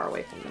bit far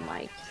away from the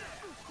mic.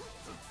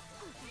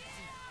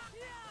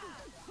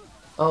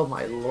 Oh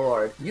my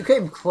lord. You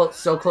came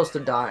so close to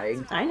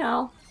dying. I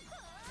know.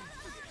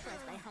 Plus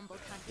my humble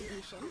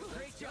contribution.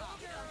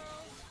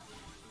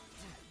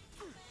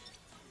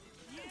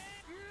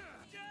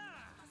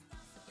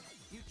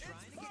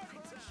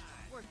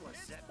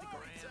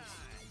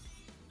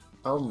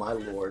 Oh my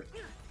lord.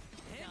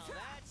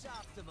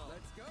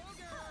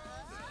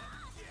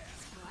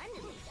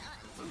 Splendidly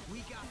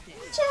done.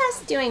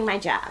 Just doing my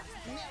job.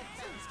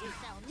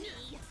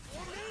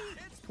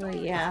 Well,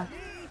 yeah.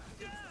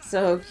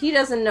 So he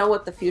doesn't know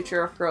what the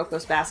future of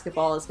Kuroko's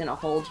basketball is going to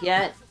hold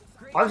yet.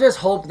 I just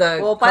hope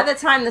that... Well, by the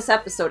time this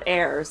episode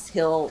airs,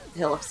 he'll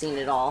have seen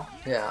it all.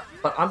 Yeah,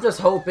 but I'm just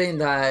hoping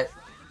that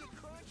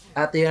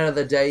at the end of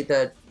the day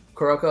that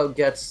Kuroko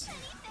gets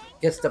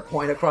the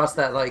point across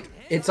that, like,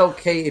 it's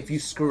okay if you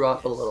screw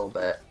up a little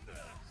bit.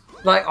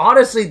 Like,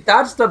 honestly,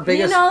 that's the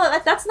biggest... You know,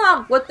 that's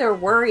not what they're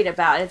worried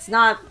about. It's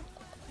not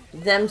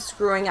them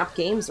screwing up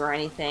games or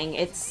anything.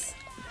 It's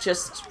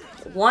just,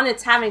 one,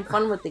 it's having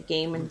fun with the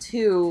game, and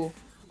two,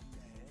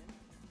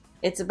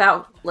 it's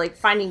about, like,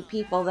 finding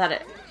people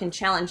that can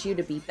challenge you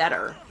to be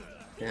better.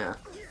 Yeah.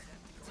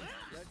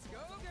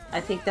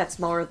 I think that's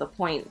more the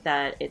point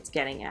that it's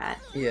getting at.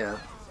 Yeah.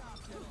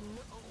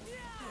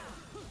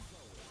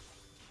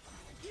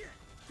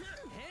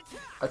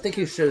 I think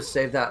you should have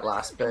saved that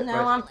last bit. No,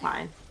 right? I'm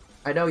fine.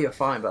 I know you're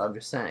fine, but I'm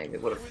just saying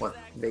it would have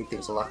made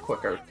things a lot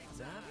quicker. Not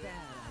bad,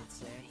 I'd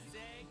say.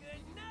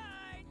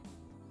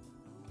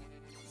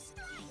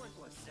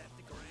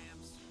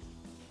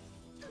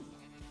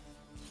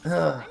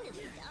 Ugh.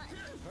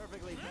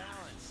 Perfectly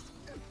balanced.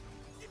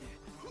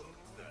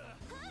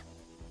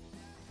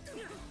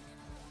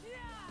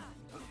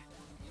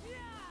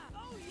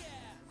 Oh yeah!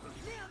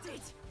 Nailed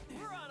it!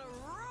 We're on a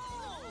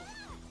roll!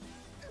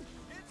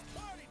 It's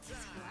party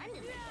time!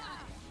 Splendidly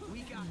done. We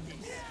got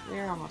this!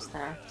 We're almost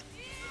there. Just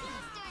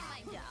doing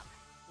my job.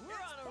 We're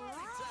on a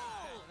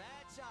roll!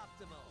 That's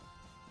optimal.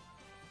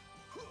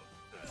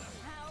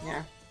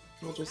 Yeah.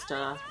 We'll just,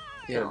 Yeah.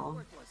 kill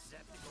him.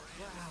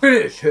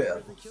 Finish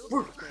him!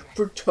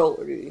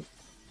 Brutality.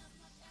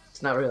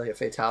 It's not really a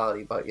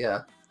fatality, but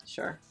yeah.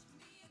 Sure.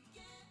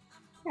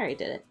 I already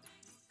did it.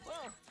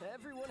 Well,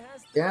 everyone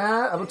has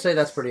Yeah, I would say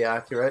that's pretty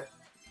accurate.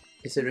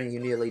 Considering you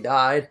nearly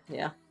died.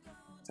 Yeah.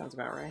 Sounds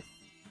about right.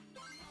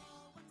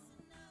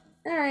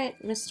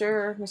 Alright,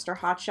 Mr.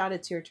 Hotshot,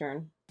 it's your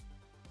turn.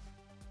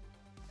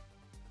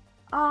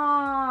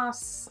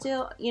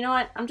 Still... You know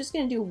what? I'm just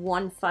gonna do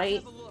one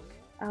fight.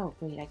 Oh,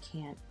 wait, I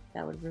can't.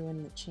 That would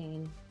ruin the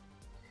chain.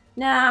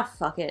 Nah,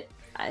 fuck it.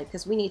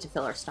 Because we need to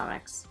fill our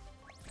stomachs.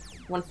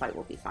 One fight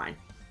will be fine.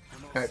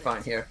 Alright,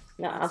 fine, here.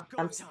 No,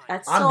 that's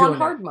I'm still on doing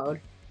hard it. mode.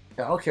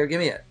 Yeah, okay, give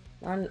me it.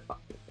 I'm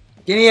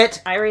Give me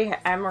it!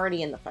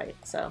 already in the fight,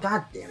 so...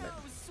 God damn it.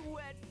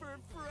 sweat for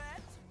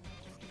fret.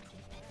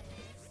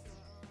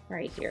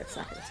 Right here, it's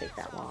not gonna take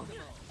that long.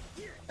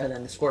 And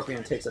then the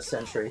scorpion takes a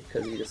century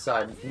because you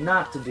decide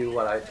not to do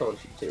what I told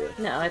you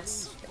to. No,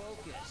 it's...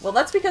 Well,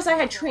 that's because I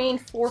had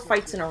trained 4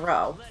 fights in a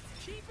row.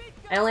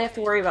 I only have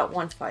to worry about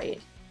one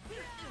fight.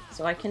 So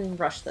so I can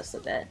rush this a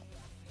bit.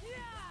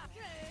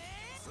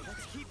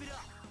 Let's keep it up.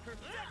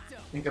 Perfecto.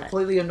 You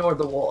completely ignored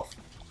the wolf.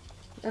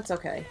 That's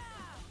okay.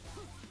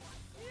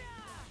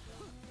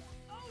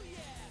 Oh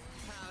yeah.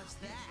 How's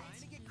that?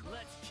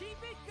 Let's keep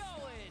it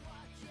going.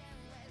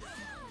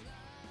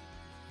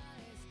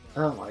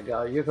 Oh my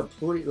god, you're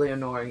completely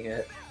ignoring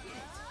it.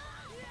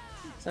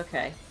 It's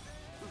okay.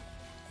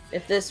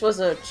 If this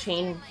was a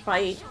chain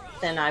fight,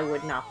 then I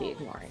would not be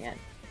ignoring it.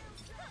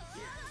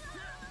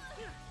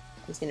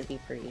 He's gonna be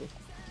pretty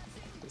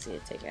easy to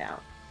take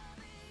out.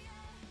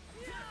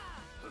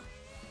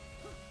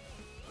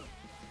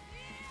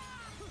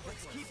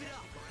 Let's keep it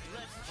up.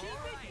 Let's keep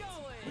it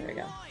going. There we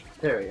go.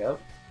 There we go.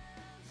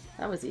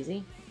 That was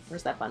easy.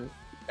 Where's that button?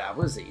 That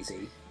was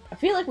easy. I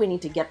feel like we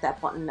need to get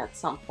that button at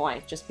some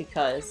point, just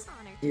because.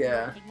 Honored to be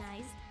Yeah.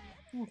 recognized.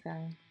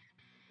 Okay.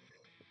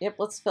 Yep,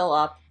 let's fill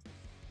up.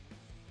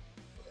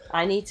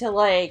 I need to,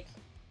 like...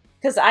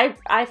 Because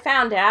I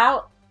found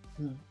out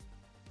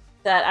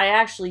that I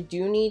actually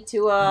do need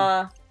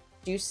to,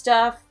 do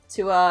stuff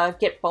to,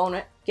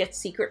 get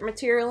secret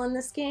material in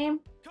this game.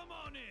 Come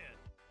on in.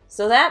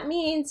 So that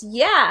means,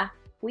 yeah,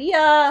 we,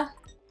 the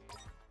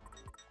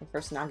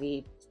first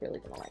Nagi is really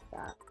gonna like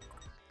that.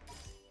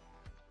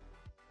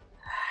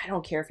 I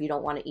don't care if you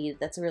don't want to eat it.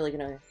 That's really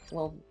gonna,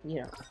 well,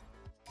 you know,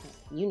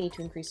 you need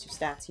to increase your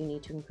stats. You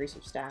need to increase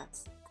your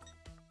stats.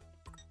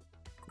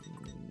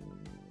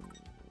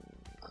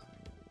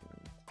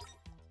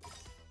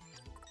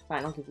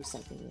 Fine, I'll give you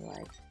something you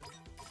like.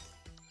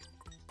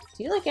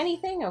 Do you like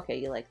anything? Okay,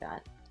 you like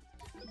that.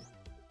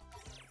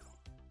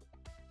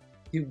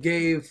 You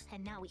gave...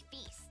 And now we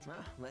feast.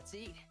 Let's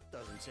eat.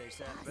 Doesn't taste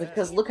that bad.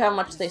 Because look how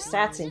much their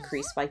stats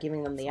increase by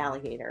giving them the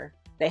alligator.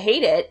 They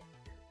hate it,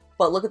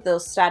 but look at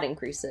those stat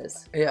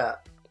increases. Yeah.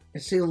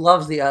 She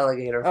loves the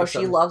alligator. Oh, for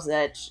she some- loves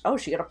it. Oh,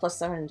 she got a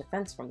 +7 in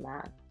defense from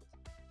that.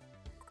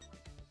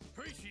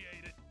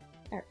 Appreciate it.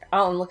 There.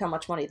 Oh, and look how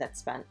much money that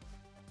spent.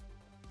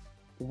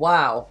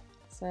 Wow.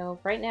 So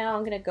right now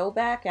I'm going to go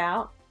back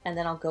out, and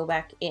then I'll go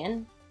back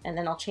in, and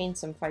then I'll chain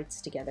some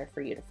fights together for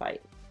you to fight.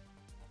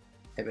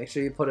 Hey, make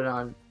sure you put it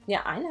on.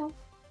 Yeah, I know.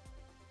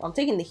 Well, I'm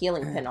taking the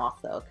healing pin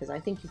off, though, because I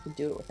think you can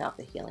do it without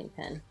the healing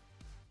pin.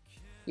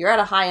 You're at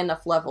a high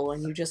enough level,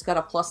 and you just got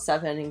a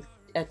 +7 in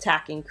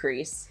attack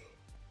increase.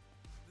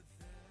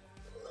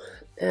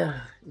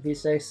 Yeah, if you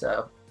say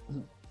so.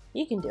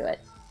 You can do it.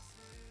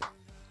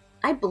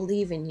 I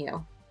believe in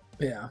you.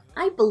 Yeah.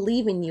 I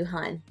believe in you,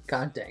 hun.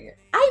 God dang it.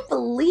 I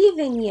believe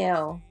in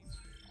you.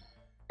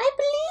 I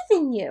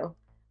believe in you.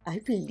 I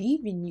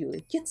believe in you.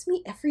 It gets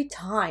me every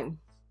time.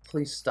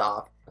 Please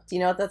stop. Do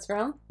you know what that's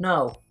from?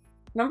 No.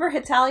 Remember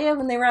Hitalia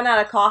when they ran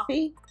out of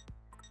coffee?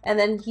 And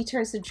then he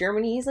turns to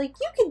Germany. He's like,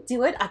 you can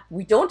do it.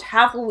 We don't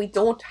have what we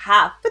don't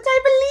have. But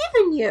I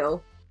believe in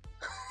you.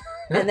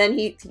 And then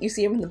you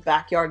see him in the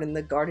backyard in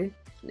the garden,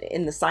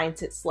 in the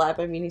scientist lab.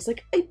 I mean, he's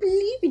like, I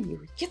believe in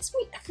you. It gets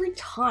me every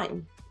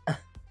time.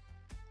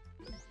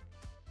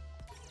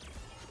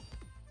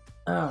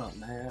 Oh,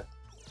 man.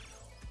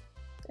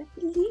 I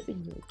believe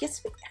in you. It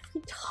gets me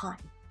every time.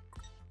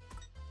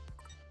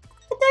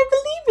 But I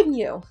believe in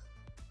you.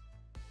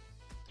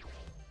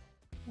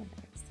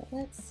 Okay, so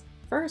let's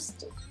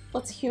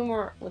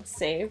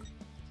save.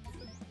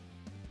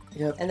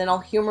 Yep. And then I'll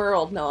humor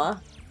old Noah.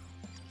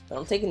 But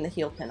I'm taking the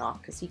heal pin off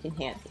because he can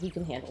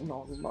handle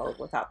normal mode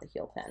without the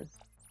heal pin.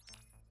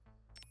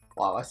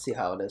 Wow, I see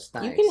how it is.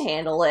 Thanks. You can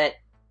handle it.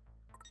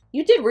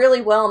 You did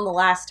really well in the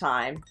last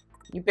time.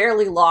 You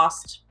barely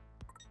lost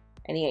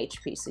any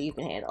HP, so you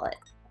can handle it.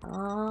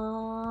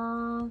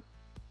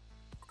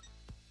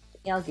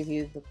 Yeah, I'll give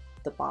you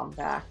the bomb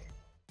back.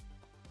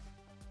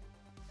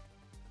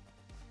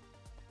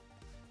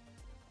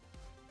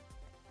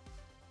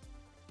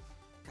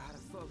 Gotta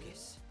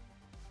focus.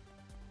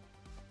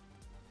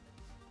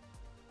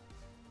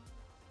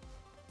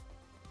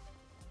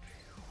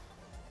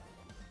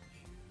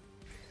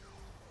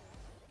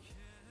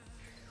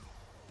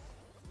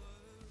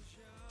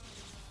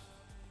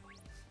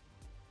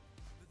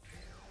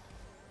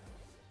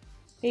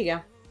 Here you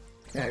go.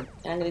 Okay. And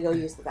I'm gonna go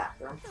use the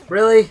bathroom.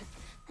 Really?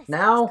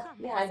 Now?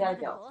 Yeah, I gotta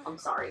go. I'm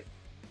sorry.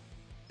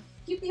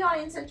 Keep the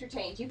audience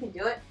entertained. You can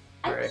do it.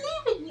 I Alright.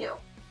 believe in you.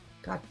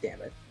 God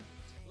damn it.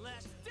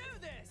 Let's do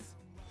this.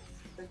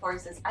 Before he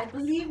says, I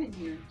believe in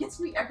you. It gets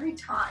me every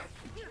time.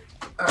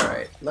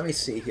 Alright, let me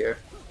see here.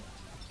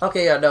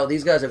 Okay, yeah, no,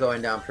 these guys are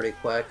going down pretty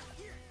quick.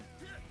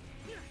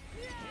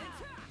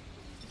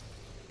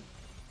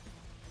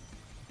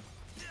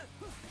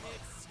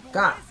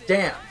 God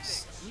damn.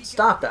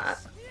 Stop that.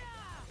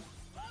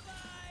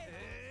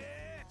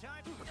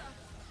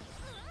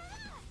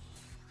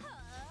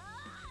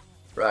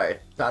 Right,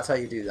 that's how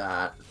you do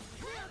that.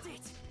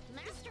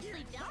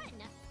 Masterfully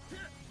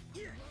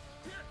done.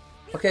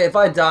 Okay, if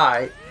I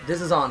die, this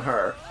is on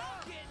her.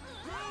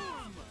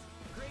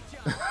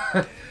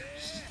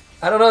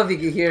 I don't know if you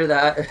can hear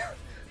that,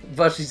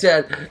 but she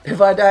said,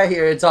 if I die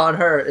here, it's on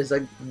her. It's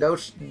like, no,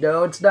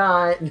 no, it's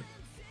not.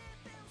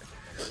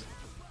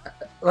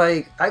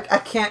 Like, I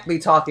can't be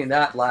talking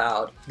that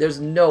loud. There's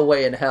no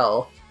way in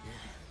hell.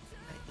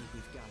 I think we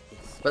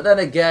But then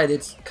again,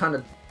 it's kind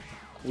of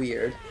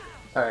weird.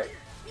 Alright.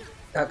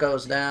 That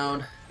goes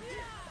down.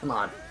 Come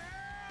on.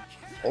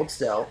 Hold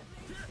still.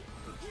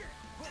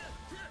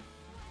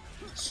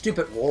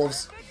 Stupid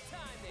wolves.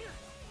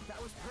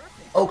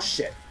 Oh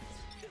shit.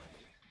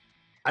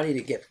 I need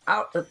to get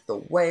out of the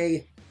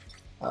way.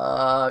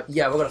 Yeah,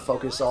 we're gonna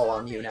focus all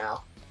on you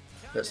now.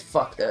 Just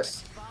fuck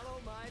this. Follow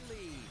my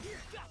lead.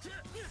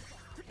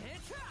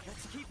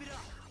 Let's keep it up.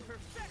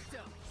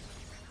 Perfecto.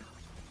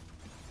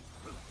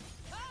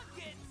 I'm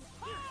getting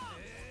hot.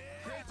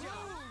 Great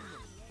job.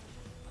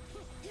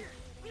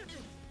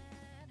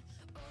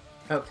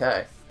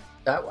 Okay.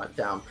 That went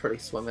down pretty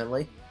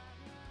swimmingly.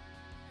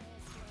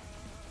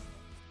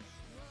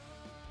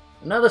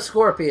 Another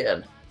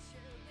scorpion.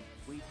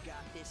 We've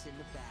got this in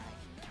the bag.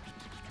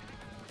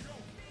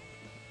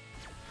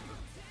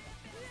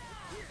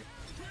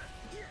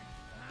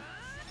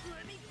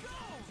 Let me go.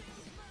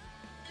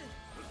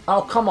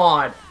 Oh, come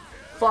on.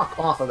 Fuck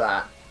off of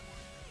that.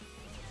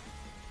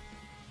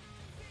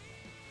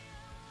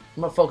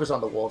 I'm gonna focus on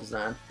the wolves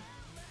then.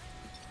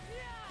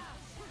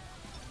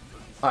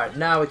 Alright,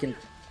 now we can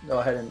go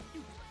ahead and...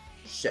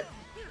 Shit.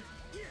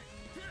 Ain't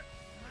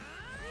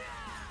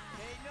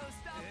no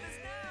stopping us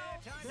now.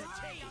 Time to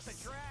take out the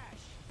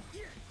trash.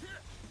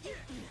 Did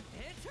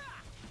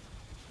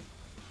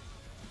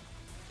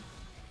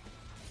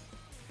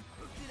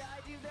I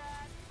do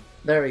that?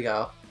 There we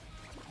go.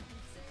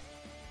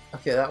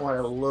 Okay, that went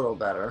a little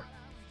better.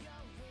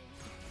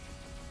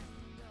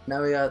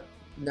 Now we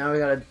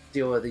gotta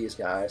deal with these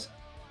guys.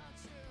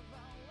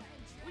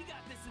 We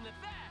got this in the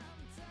bag.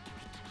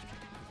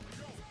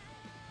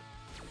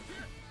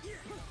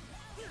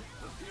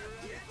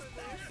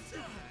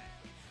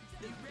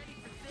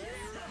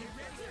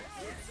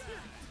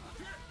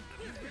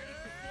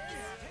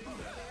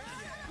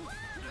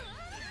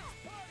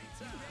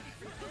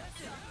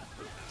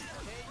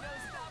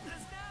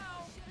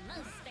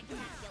 Most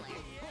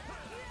spectacular.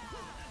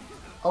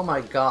 Oh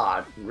my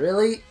god,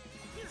 really?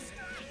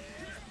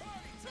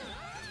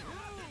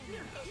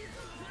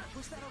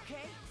 Was that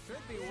okay?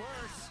 Could be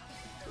worse.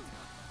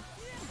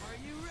 Are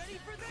you ready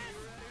for this?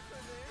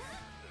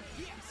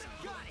 Yes,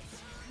 got it.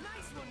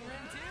 Nice one,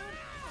 Rindo.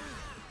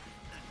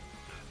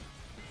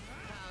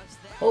 How's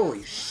that?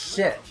 Holy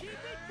shit. Keep it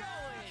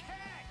going.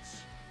 Catch.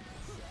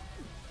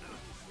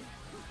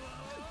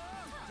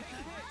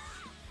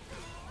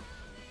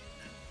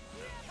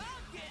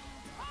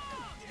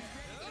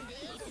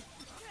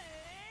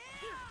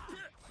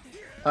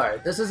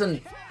 Alright, this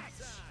isn't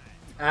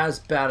as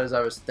bad as I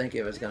was thinking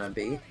it was gonna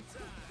be.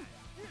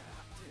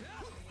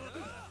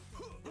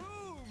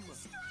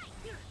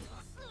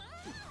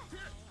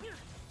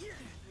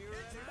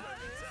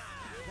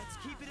 Let's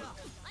keep it up.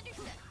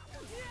 Understood.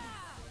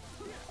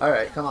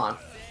 Alright, come on.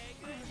 Got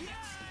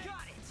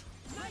it.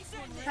 Nice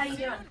one, How you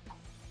doing?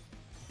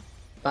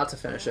 About to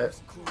finish it.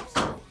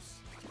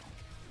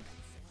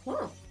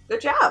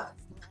 Good job.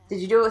 Did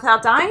you do it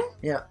without dying?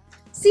 Yeah.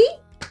 See?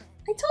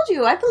 I told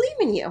you, I believe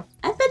in you.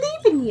 I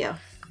believe in you. I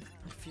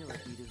feel like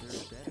you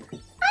deserve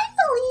better. I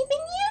believe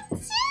in you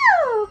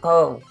too.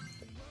 Oh.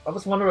 I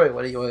was wondering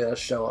when you were gonna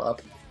show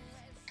up.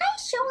 I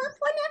show up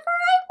whenever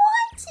I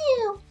want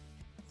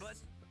to.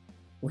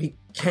 We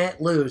can't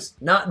lose.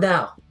 Not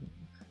now.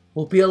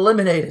 We'll be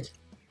eliminated.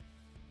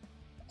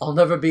 I'll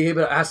never be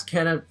able to ask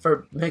Cannon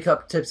for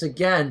makeup tips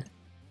again.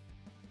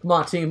 Come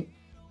on, team.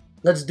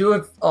 Let's do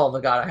it. Oh my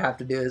god, I have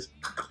to do this.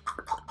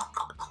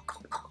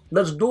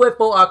 Let's do it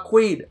for our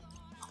queen.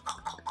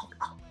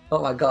 Oh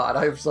my god,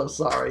 I'm so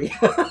sorry.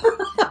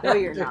 No,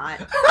 you're not.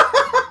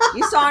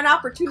 You saw an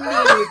opportunity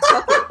and you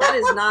took it. That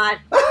is not...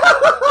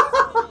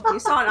 You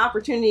saw an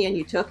opportunity and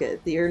you took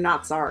it. You're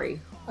not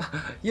sorry.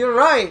 You're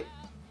right.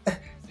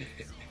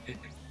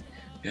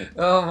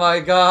 Oh my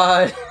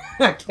god.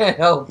 I can't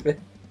help it.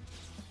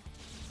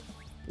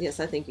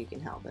 Yes, I think you can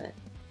help it.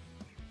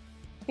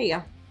 Here you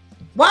go.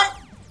 What?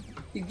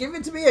 You give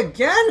it to me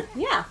again?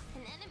 Yeah.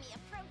 An enemy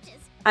approaches.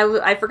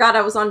 I forgot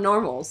I was on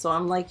normal, so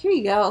I'm like, here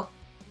you go.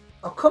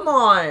 Oh, come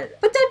on.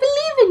 But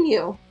I believe in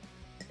you.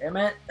 Damn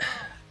it.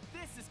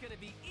 This is gonna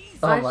be easy.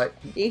 Oh my.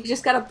 You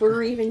just gotta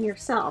believe in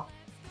yourself.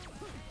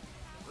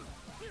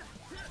 Did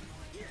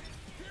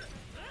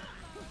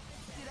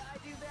I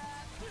do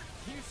that?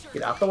 You sure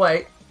Get out the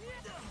way.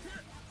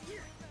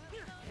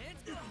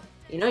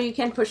 You know you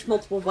can push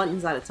multiple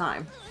buttons at a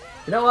time.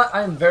 You know what?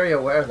 I'm very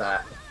aware of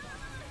that.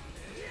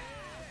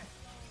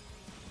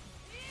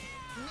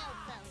 No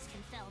foes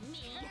can fell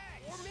me.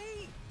 Or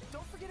me.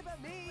 Don't forget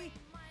about me.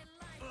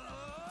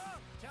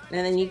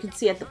 And then you can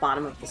see at the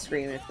bottom of the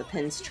screen if the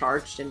pin's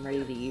charged and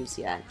ready to use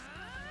yet.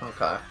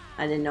 Okay.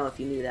 I didn't know if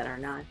you knew that or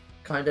not.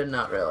 Kinda,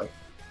 not really.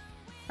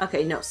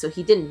 Okay, no, so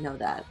he didn't know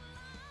that.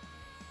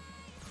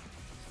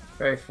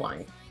 Very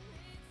funny.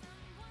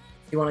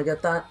 You want to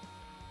get that?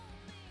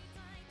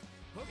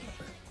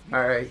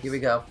 Alright, here we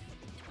go.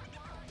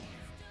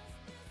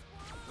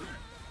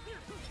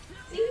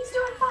 See, he's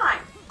doing fine.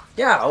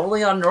 Yeah,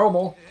 only on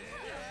normal.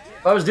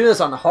 If I was doing this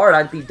on hard,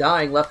 I'd be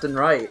dying left and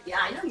right. Yeah,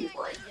 I know you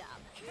would.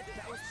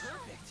 That was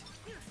perfect.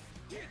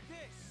 Get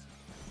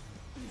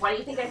this. Why do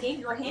you think I gave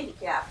you a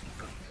handicap?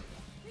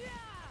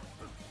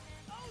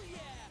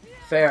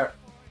 Fair.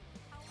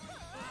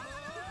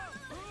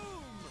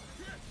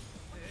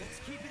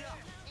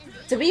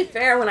 To be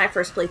fair, when I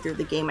first played through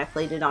the game, I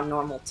played it on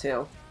normal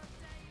too.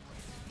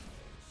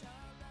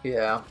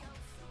 Yeah.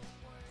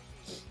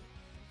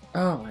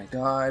 Oh my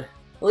god.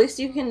 At least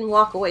you can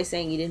walk away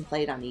saying you didn't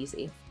play it on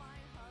easy.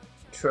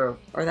 True.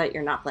 Or that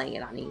you're not playing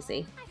it on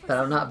easy. That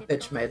I'm not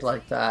bitch made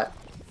like that.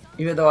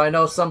 Even though I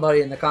know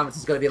somebody in the comments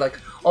is gonna be like,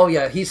 oh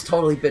yeah, he's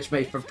totally bitch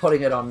made for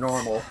putting it on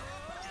normal.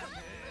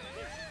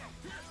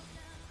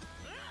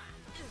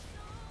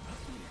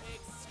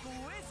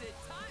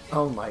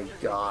 Oh my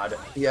god.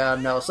 Yeah,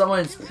 no,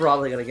 someone's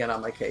probably gonna get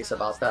on my case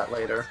about that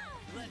later.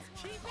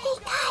 Hey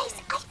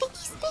guys, I think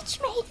he's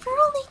bitch made for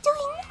only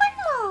doing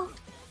normal.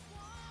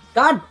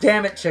 God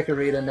damn it,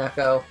 Chikorita,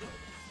 Neko.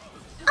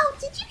 Oh,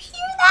 did you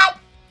hear that?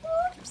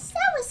 Oops,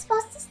 that was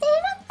supposed to stay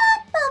in a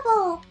thought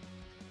bubble.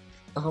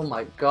 Oh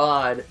my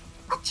god.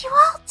 But you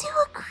all do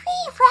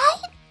agree,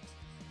 right?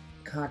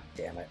 God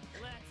damn it.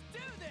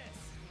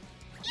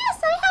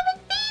 Yes, I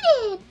haven't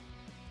faded.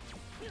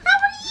 How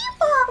are you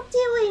all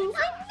doing? I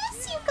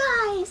miss you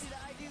guys.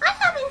 I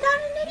haven't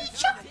gotten any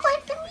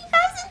chocolate from you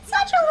guys in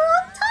such a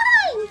long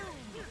time.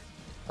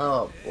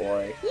 Oh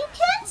boy. You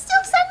can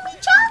still send me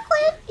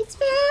chocolate. It's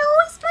very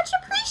always much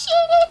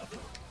appreciated.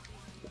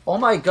 Oh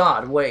my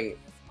god, wait.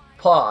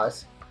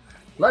 Pause.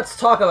 Let's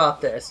talk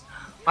about this.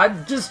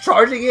 I'm just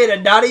charging it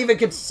and not even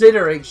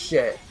considering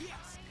shit.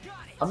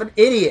 I'm an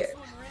idiot.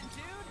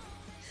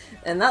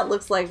 And that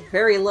looks like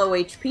very low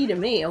HP to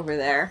me over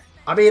there.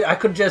 I mean, I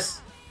could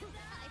just...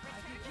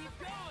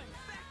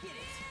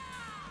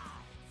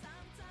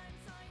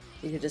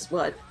 You could just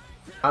what?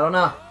 I don't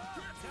know.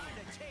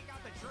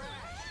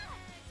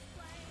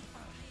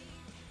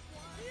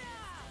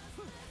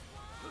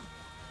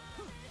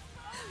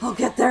 I'll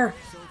get there!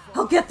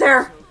 I'll get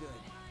there!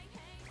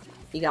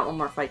 You got one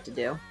more fight to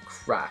do.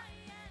 Crap.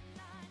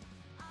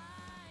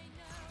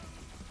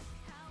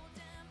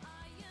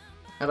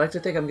 I'd like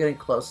to think I'm getting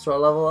close to a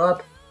level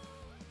up.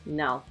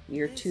 No,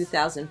 you're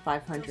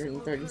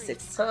 2,536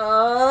 experience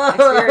Oh,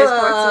 points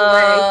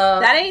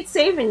away. That ain't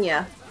saving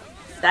you.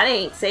 That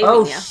ain't saving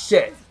oh you.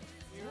 shit.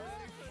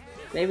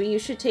 Maybe you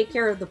should take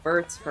care of the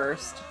birds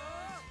first.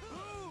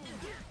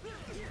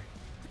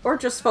 Or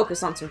just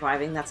focus on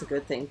surviving. That's a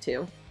good thing,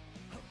 too.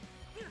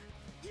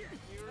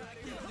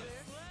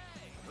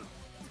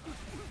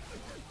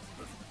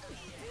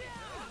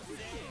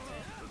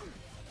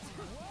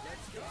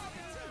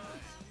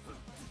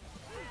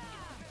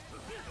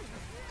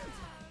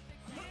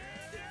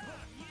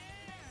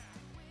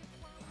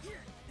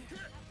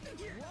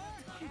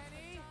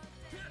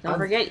 Don't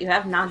forget, you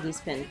have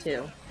Nagi's pin,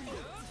 too.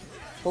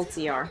 Hold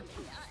CR.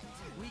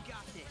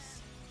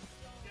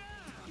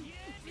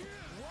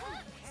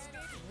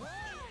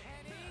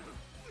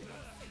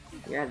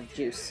 You're out of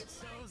juice.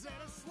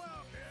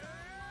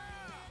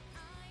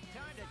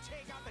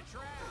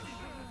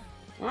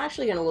 I'm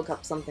actually gonna look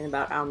up something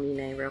about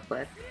Almine real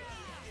quick.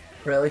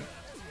 Really?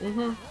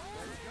 Mm-hmm.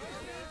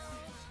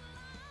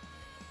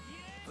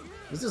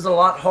 This is a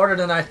lot harder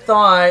than I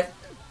thought.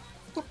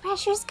 The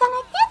pressure's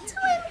gonna get to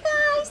him,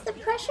 guys. The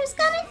pressure's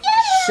gonna get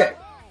him. Shit.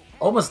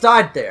 Almost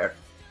died there.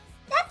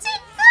 That's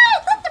it.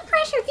 Good. Let the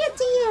pressure get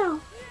to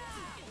you.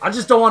 I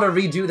just don't want to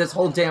redo this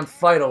whole damn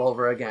fight all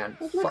over again.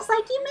 It looks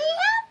like you may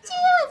have to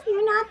if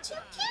you're not too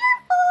careful.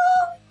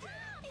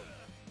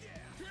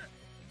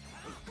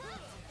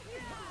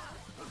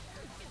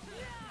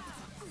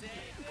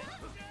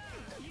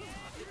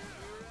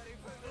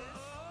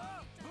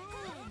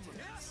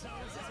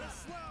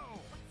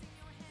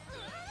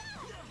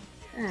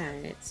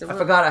 Alright, so I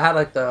forgot I had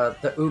like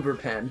the Uber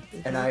pin,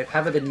 and I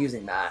haven't been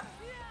using that.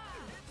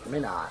 Let me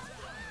not.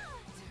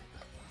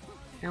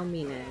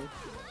 Almine.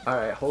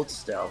 Alright, hold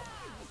still.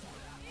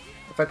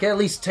 If I can at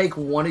least take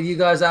one of you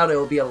guys out, it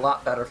will be a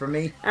lot better for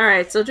me.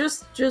 Alright, so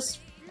just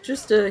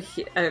a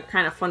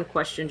kind of fun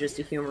question just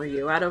to humor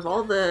you. Out of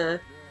all the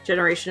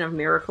Generation of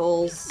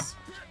Miracles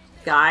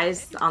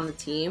guys on the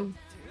team,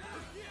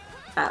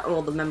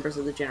 all the members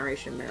of the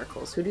Generation of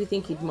Miracles, who do you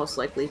think you'd most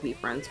likely be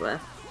friends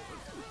with?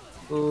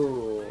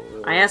 Ooh.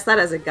 I asked that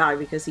as a guy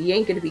because he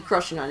ain't going to be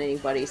crushing on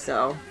anybody,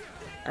 so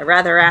I'd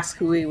rather ask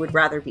who he would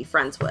rather be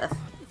friends with.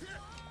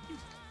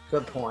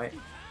 Good point.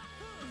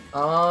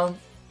 Oh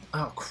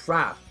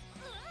crap.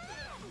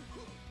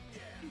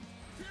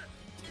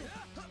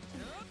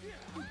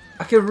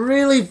 I would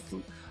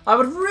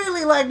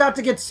really like not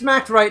to get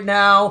smacked right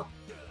now.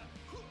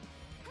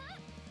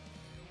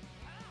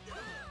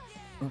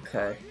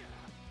 Okay.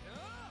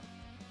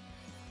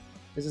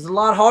 This is a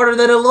lot harder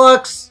than it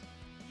looks.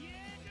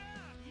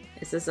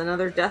 Is this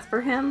another death for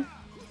him?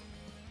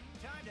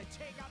 Time to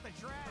take out the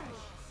trash.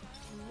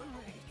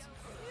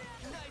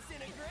 Nice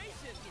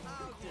integration.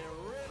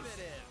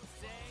 Derivative.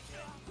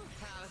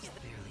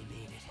 Barely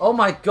made it. Oh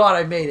my god,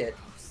 I made it.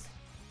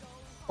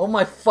 Oh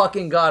my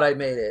fucking god, I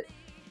made it.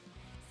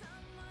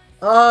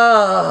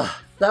 That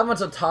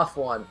one's a tough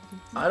one.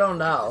 I don't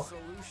know.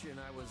 Solution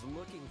I was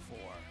looking for.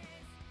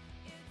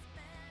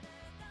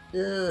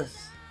 Ugh.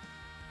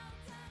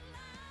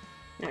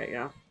 There you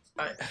go.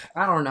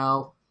 I don't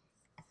know.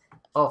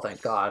 Oh,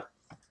 thank God.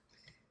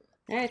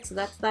 Alright, so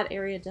that's that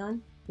area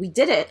done. We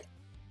did it!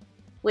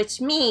 Which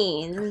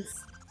means...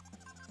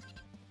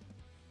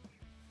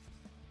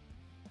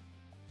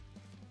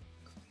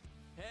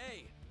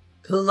 Hey,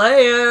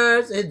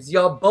 Players, it's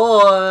your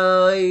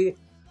boy!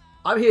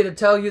 I'm here to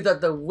tell you that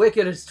the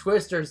wickedest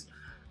twisters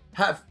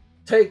have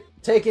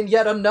taken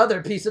yet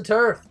another piece of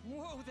turf.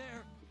 whoa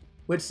there.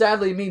 Which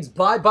sadly means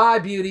bye-bye,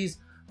 beauties.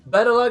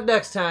 Better luck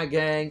next time,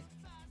 gang.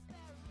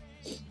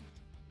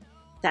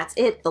 That's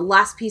it. The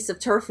last piece of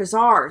turf is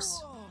ours.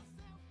 Oh,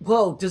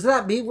 Whoa, does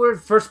that mean we're in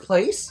first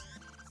place?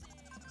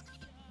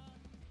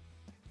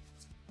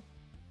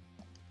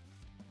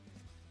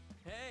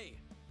 hey,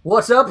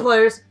 What's up,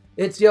 players?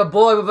 It's your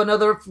boy with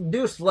another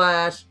news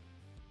flash.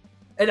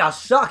 And a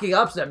shocking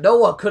upset no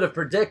one could have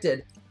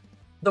predicted.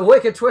 The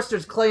Wicked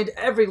Twisters claimed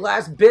every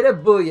last bit of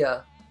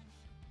booyah.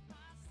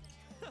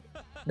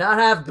 Not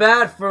half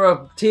bad for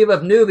a team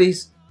of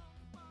newbies.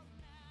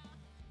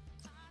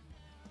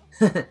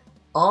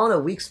 All in a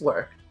week's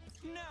work.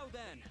 now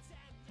then.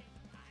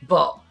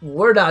 But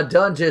we're not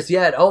done just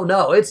yet. Oh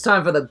no, it's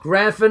time for the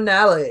grand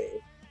finale.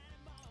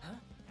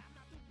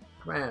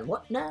 Grand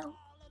what now?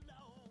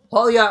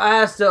 Haul your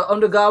ass to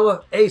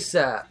Undergawa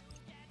ASAP.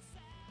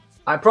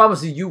 I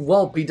promise you, you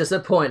won't be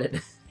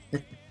disappointed.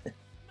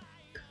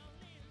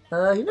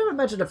 You never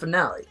mentioned a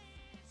finale.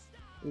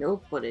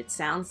 Nope, but it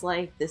sounds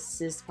like this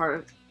is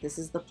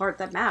the part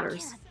that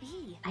matters. Can't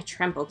be. I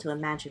tremble to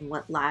imagine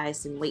what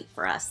lies in wait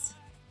for us.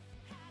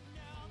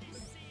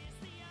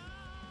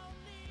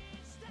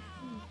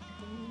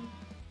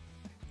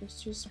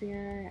 Twister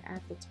Spear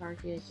at the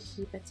target.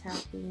 Keep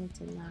attacking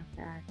to knock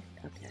back.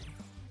 Okay.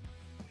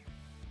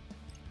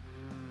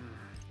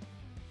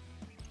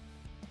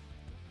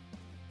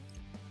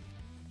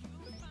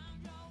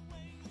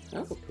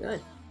 Oh, good.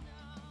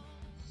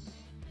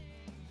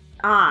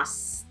 Ah,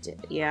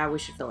 yeah, we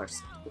should fill our...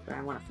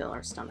 I want to fill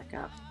our stomach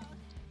up.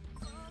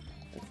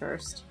 But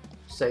first.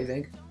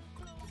 Saving.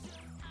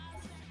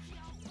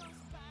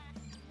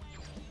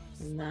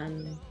 And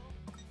then...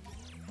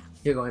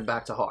 You're going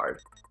back to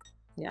hard.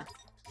 Yeah.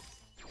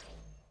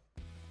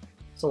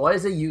 So why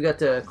is it you get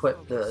to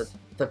equip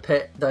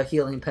the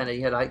healing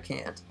penny and I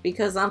can't?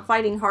 Because I'm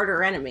fighting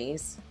harder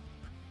enemies.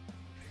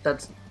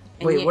 That's...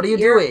 And Wait, what are you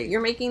doing?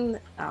 You're making...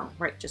 Oh,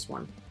 right, just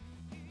one.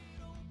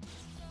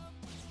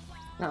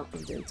 Oh,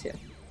 I'm doing two.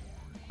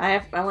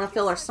 I want to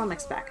fill our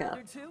stomachs back up.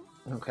 Other two?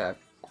 Okay.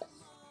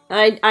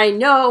 I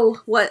know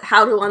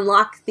how to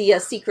unlock the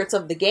secrets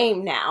of the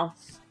game now.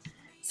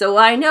 So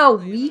I know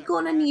we're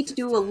gonna need to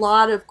do a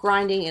lot of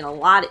grinding and a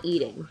lot of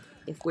eating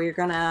if we're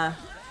gonna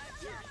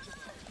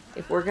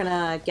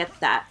get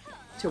that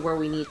to where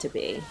we need to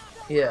be.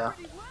 Yeah.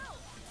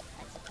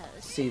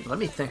 See, let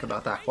me think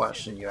about that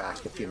question you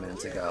asked a few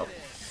minutes ago.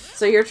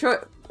 So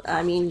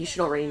I mean, you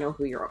should already know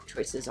who your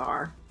choices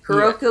are.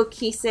 Kuroko,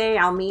 Kisei,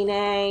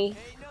 Almine.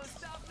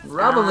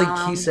 Probably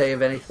Kisei,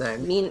 if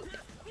anything.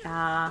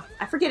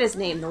 I forget his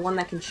name, the one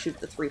that can shoot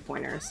the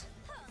 3-pointers.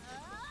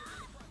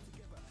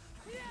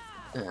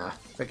 Yeah,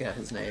 forget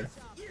his name.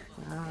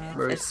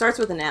 It starts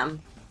with an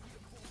M.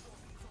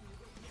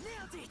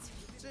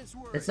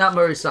 It's not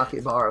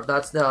Murasaki Bara.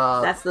 That's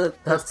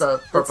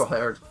the purple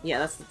haired. Yeah,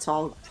 that's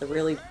the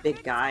really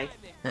big guy.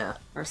 Yeah.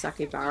 Or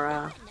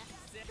Sakibara.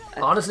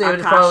 Honestly, it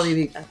would probably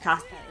be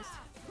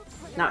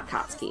not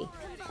Akatsuki.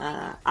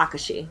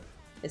 Akashi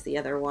is the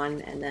other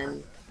one, and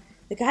then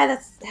the guy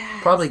that's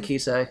probably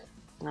Kisei.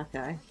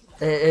 Okay.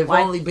 If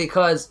Why? only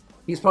because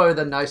he's probably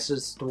the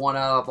nicest one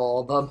out of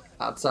all of them,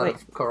 outside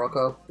of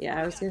Kuroko.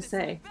 Yeah, I was gonna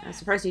say. I'm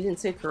surprised you didn't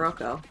say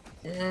Kuroko.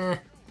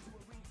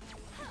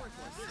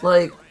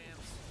 Like,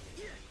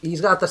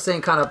 he's got the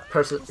same kind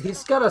of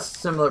he's got a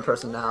similar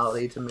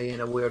personality to me in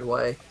a weird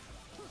way.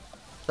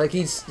 Like,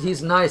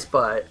 he's nice,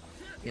 but,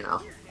 you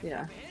know.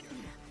 Yeah.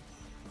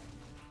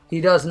 He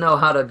does know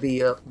how to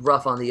be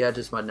rough on the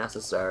edges when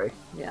necessary.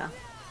 Yeah.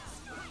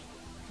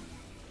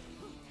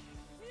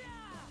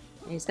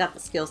 And he's got the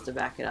skills to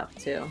back it up,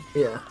 too.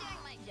 Yeah.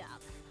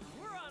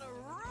 We're on a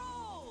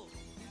roll.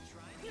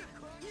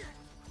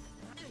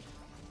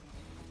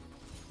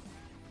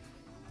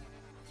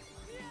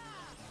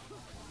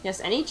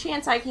 Yes, any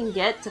chance I can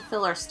get to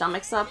fill our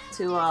stomachs up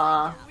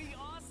to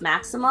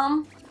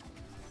maximum,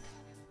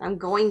 I'm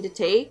going to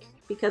take,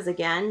 because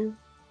again,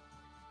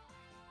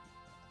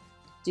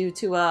 due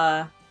to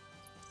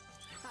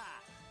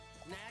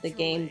the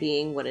game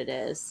being what it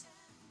is,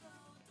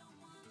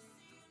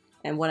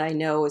 and what I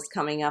know is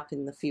coming up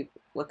in the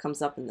what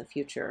comes up in the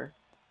future.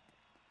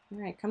 All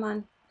right, come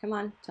on,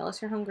 tell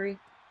us you're hungry.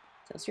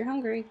 Tell us you're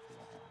hungry.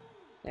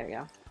 There we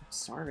go. I'm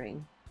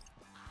starving.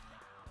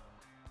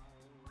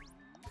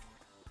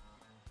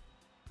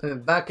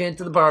 And back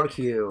into the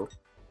barbecue.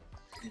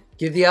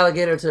 Give the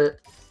alligator to...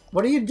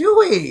 What are you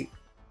doing?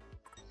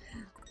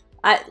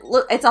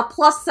 Look, it's a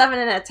 +7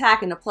 in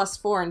attack and a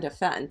 +4 in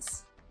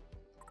defense.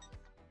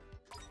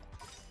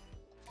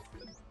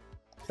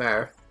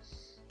 Fair.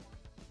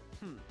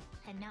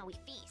 And now we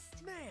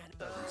feast. Man,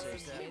 doesn't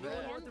taste that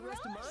bad. Want the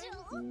rest of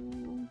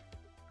mine?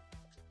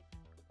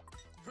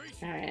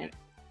 Alright.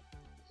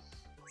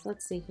 So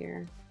let's see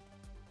here.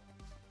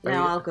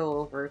 Now I'll go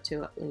over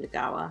to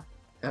Undagawa.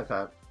 Okay.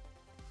 I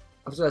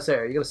was gonna say,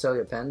 are you gonna sell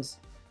your pens?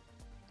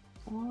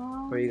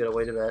 Or are you gonna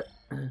wait a bit?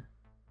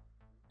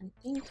 I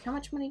think, how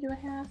much money do I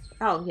have?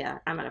 Oh yeah,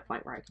 I'm at a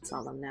point where I can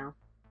sell them now.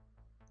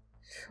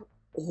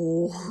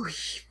 Oh,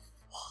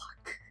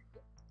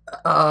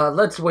 fuck.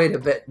 Let's wait a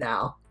bit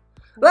now.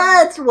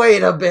 Let's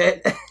wait a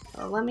bit!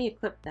 Well, let me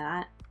equip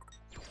that.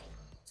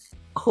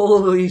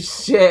 Holy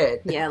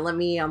shit! Yeah, let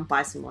me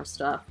buy some more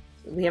stuff.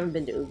 We haven't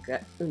been to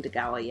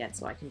Undagawa yet,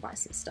 so I can buy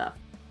some stuff.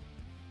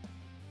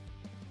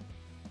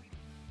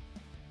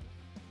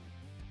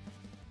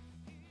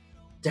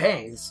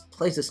 Dang, this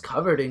place is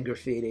covered in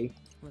graffiti.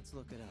 Let's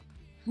look it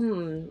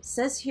up.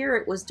 Says here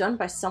it was done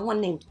by someone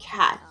named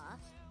Cat.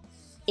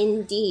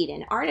 Indeed,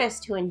 an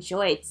artist who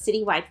enjoyed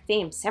citywide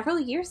fame several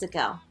years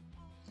ago.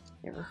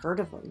 Never heard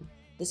of him.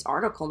 This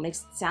article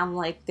makes it sound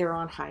like they're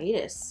on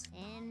hiatus.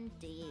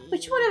 Indeed.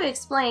 Which would have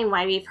explained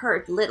why we've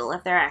heard little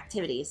of their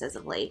activities as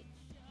of late.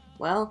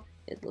 Well,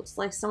 it looks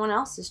like someone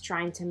else is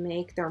trying to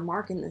make their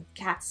mark in the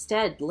cat's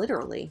stead,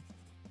 literally.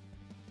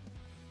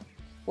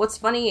 What's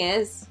funny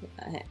is,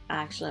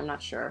 actually I'm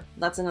not sure,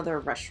 that's another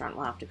restaurant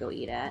we'll have to go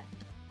eat at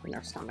when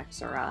our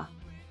stomachs are,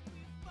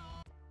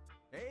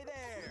 Hey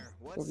there.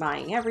 we're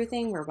buying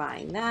everything, we're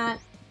buying that,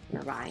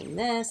 we're buying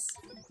this,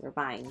 we're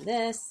buying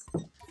this,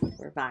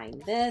 we're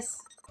buying this,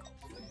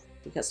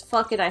 because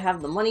fuck it, I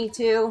have the money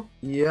to.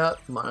 Yep,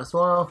 might as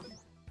well.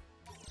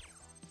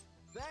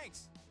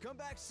 Thanks. Come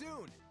back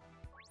soon.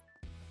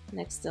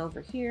 Next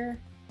over here,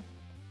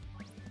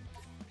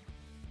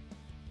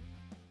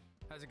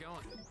 How's it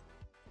going?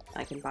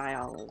 I can buy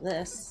all of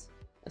this,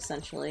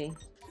 essentially.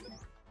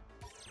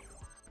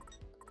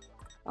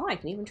 Oh, I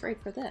can even trade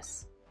for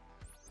this.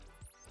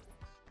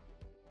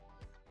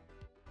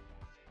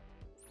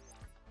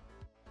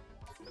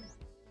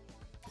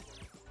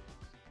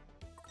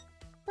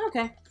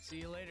 Okay. See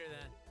you later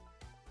then.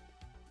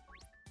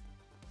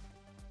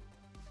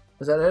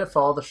 Is that it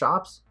for all the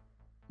shops?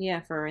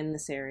 Yeah, for in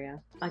this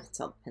area. I can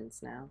sell the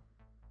pins now.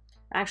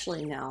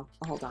 Actually, no.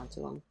 I'll hold on to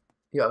them.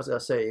 Yeah, I was gonna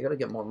say, you gotta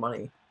get more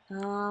money.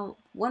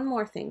 One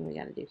more thing we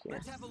gotta do here.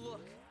 Let's have a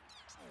look.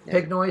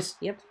 Pig noise?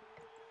 Yep.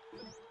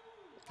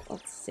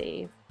 Let's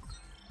save.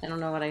 I don't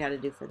know what I gotta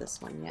do for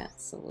this one yet,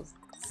 so we'll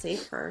save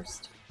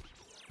first.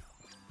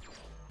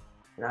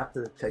 And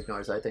after the pig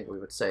noise, I think we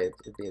would say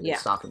it'd be a good Yeah.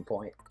 stopping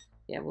point.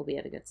 Yeah, we'll be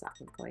at a good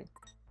stopping point.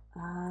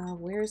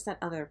 Where's that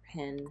other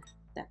pin?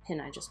 That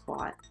pin I just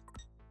bought.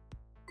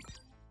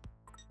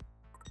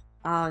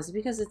 Is it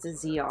because it's a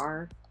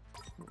ZR?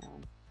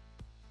 No.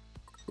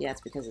 Yeah,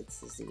 it's because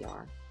it's a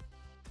ZR.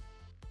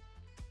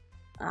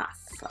 Ah,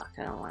 fuck.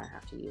 I don't want to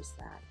have to use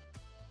that.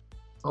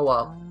 Oh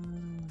well.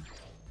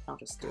 I'll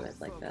just do it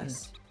like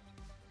this.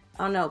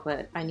 Oh no,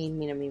 but I need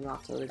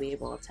Minamimoto to be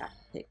able to attack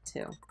the pig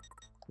too.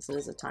 Because it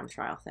is a time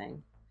trial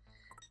thing.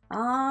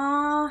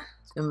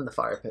 Let's give him the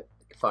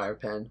fire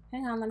pen.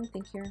 Hang on, let me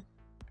think here.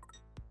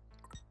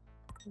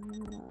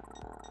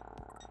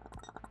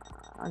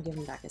 I'll give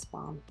him back his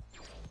bomb.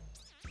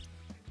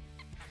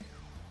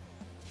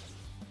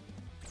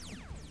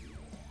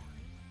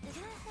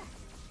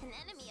 An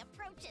enemy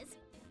approaches.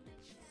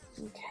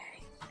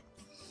 Okay.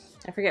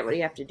 I forget what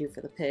you have to do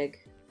for the pig.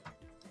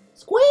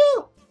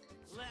 Squeal!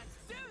 Let's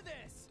do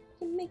this.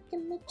 You're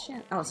making me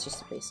jump. Oh, it's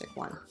just a basic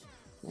one.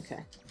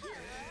 Okay.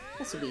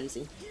 This will be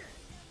easy.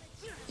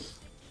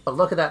 But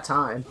look at that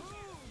time.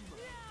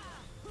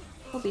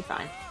 We'll be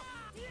fine.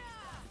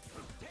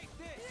 Take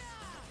this.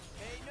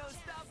 Ain't no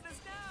stopping us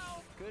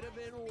now. Could have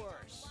been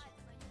worse.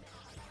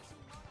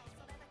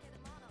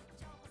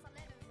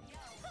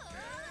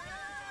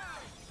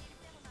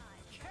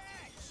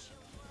 Catch!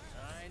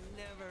 I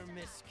never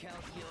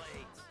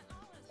miscalculate.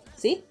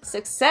 See?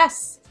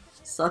 Success!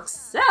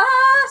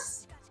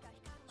 Success!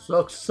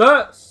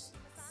 Success!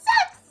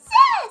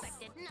 Success!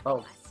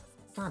 Oh,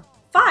 God.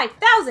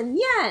 5,000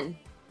 yen!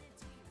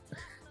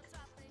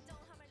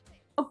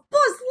 A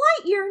Buzz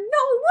Lightyear?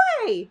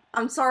 No way!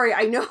 I'm sorry,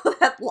 I know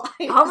that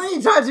line. How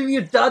many times have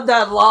you done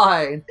that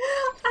line?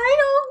 I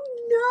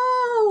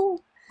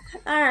don't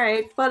know.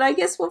 Alright, but I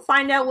guess we'll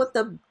find out what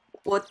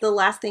the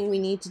last thing we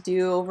need to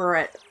do over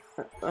at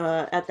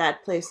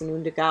that place in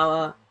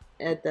Undagawa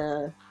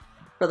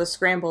for the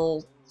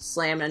Scramble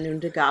Slam in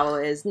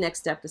Undagawa is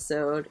next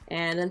episode.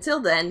 And until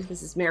then,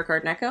 this is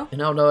Mirrorcard Neko, You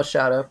know, Noah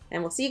Shadow.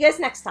 and we'll see you guys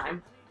next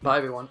time. Bye,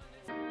 everyone.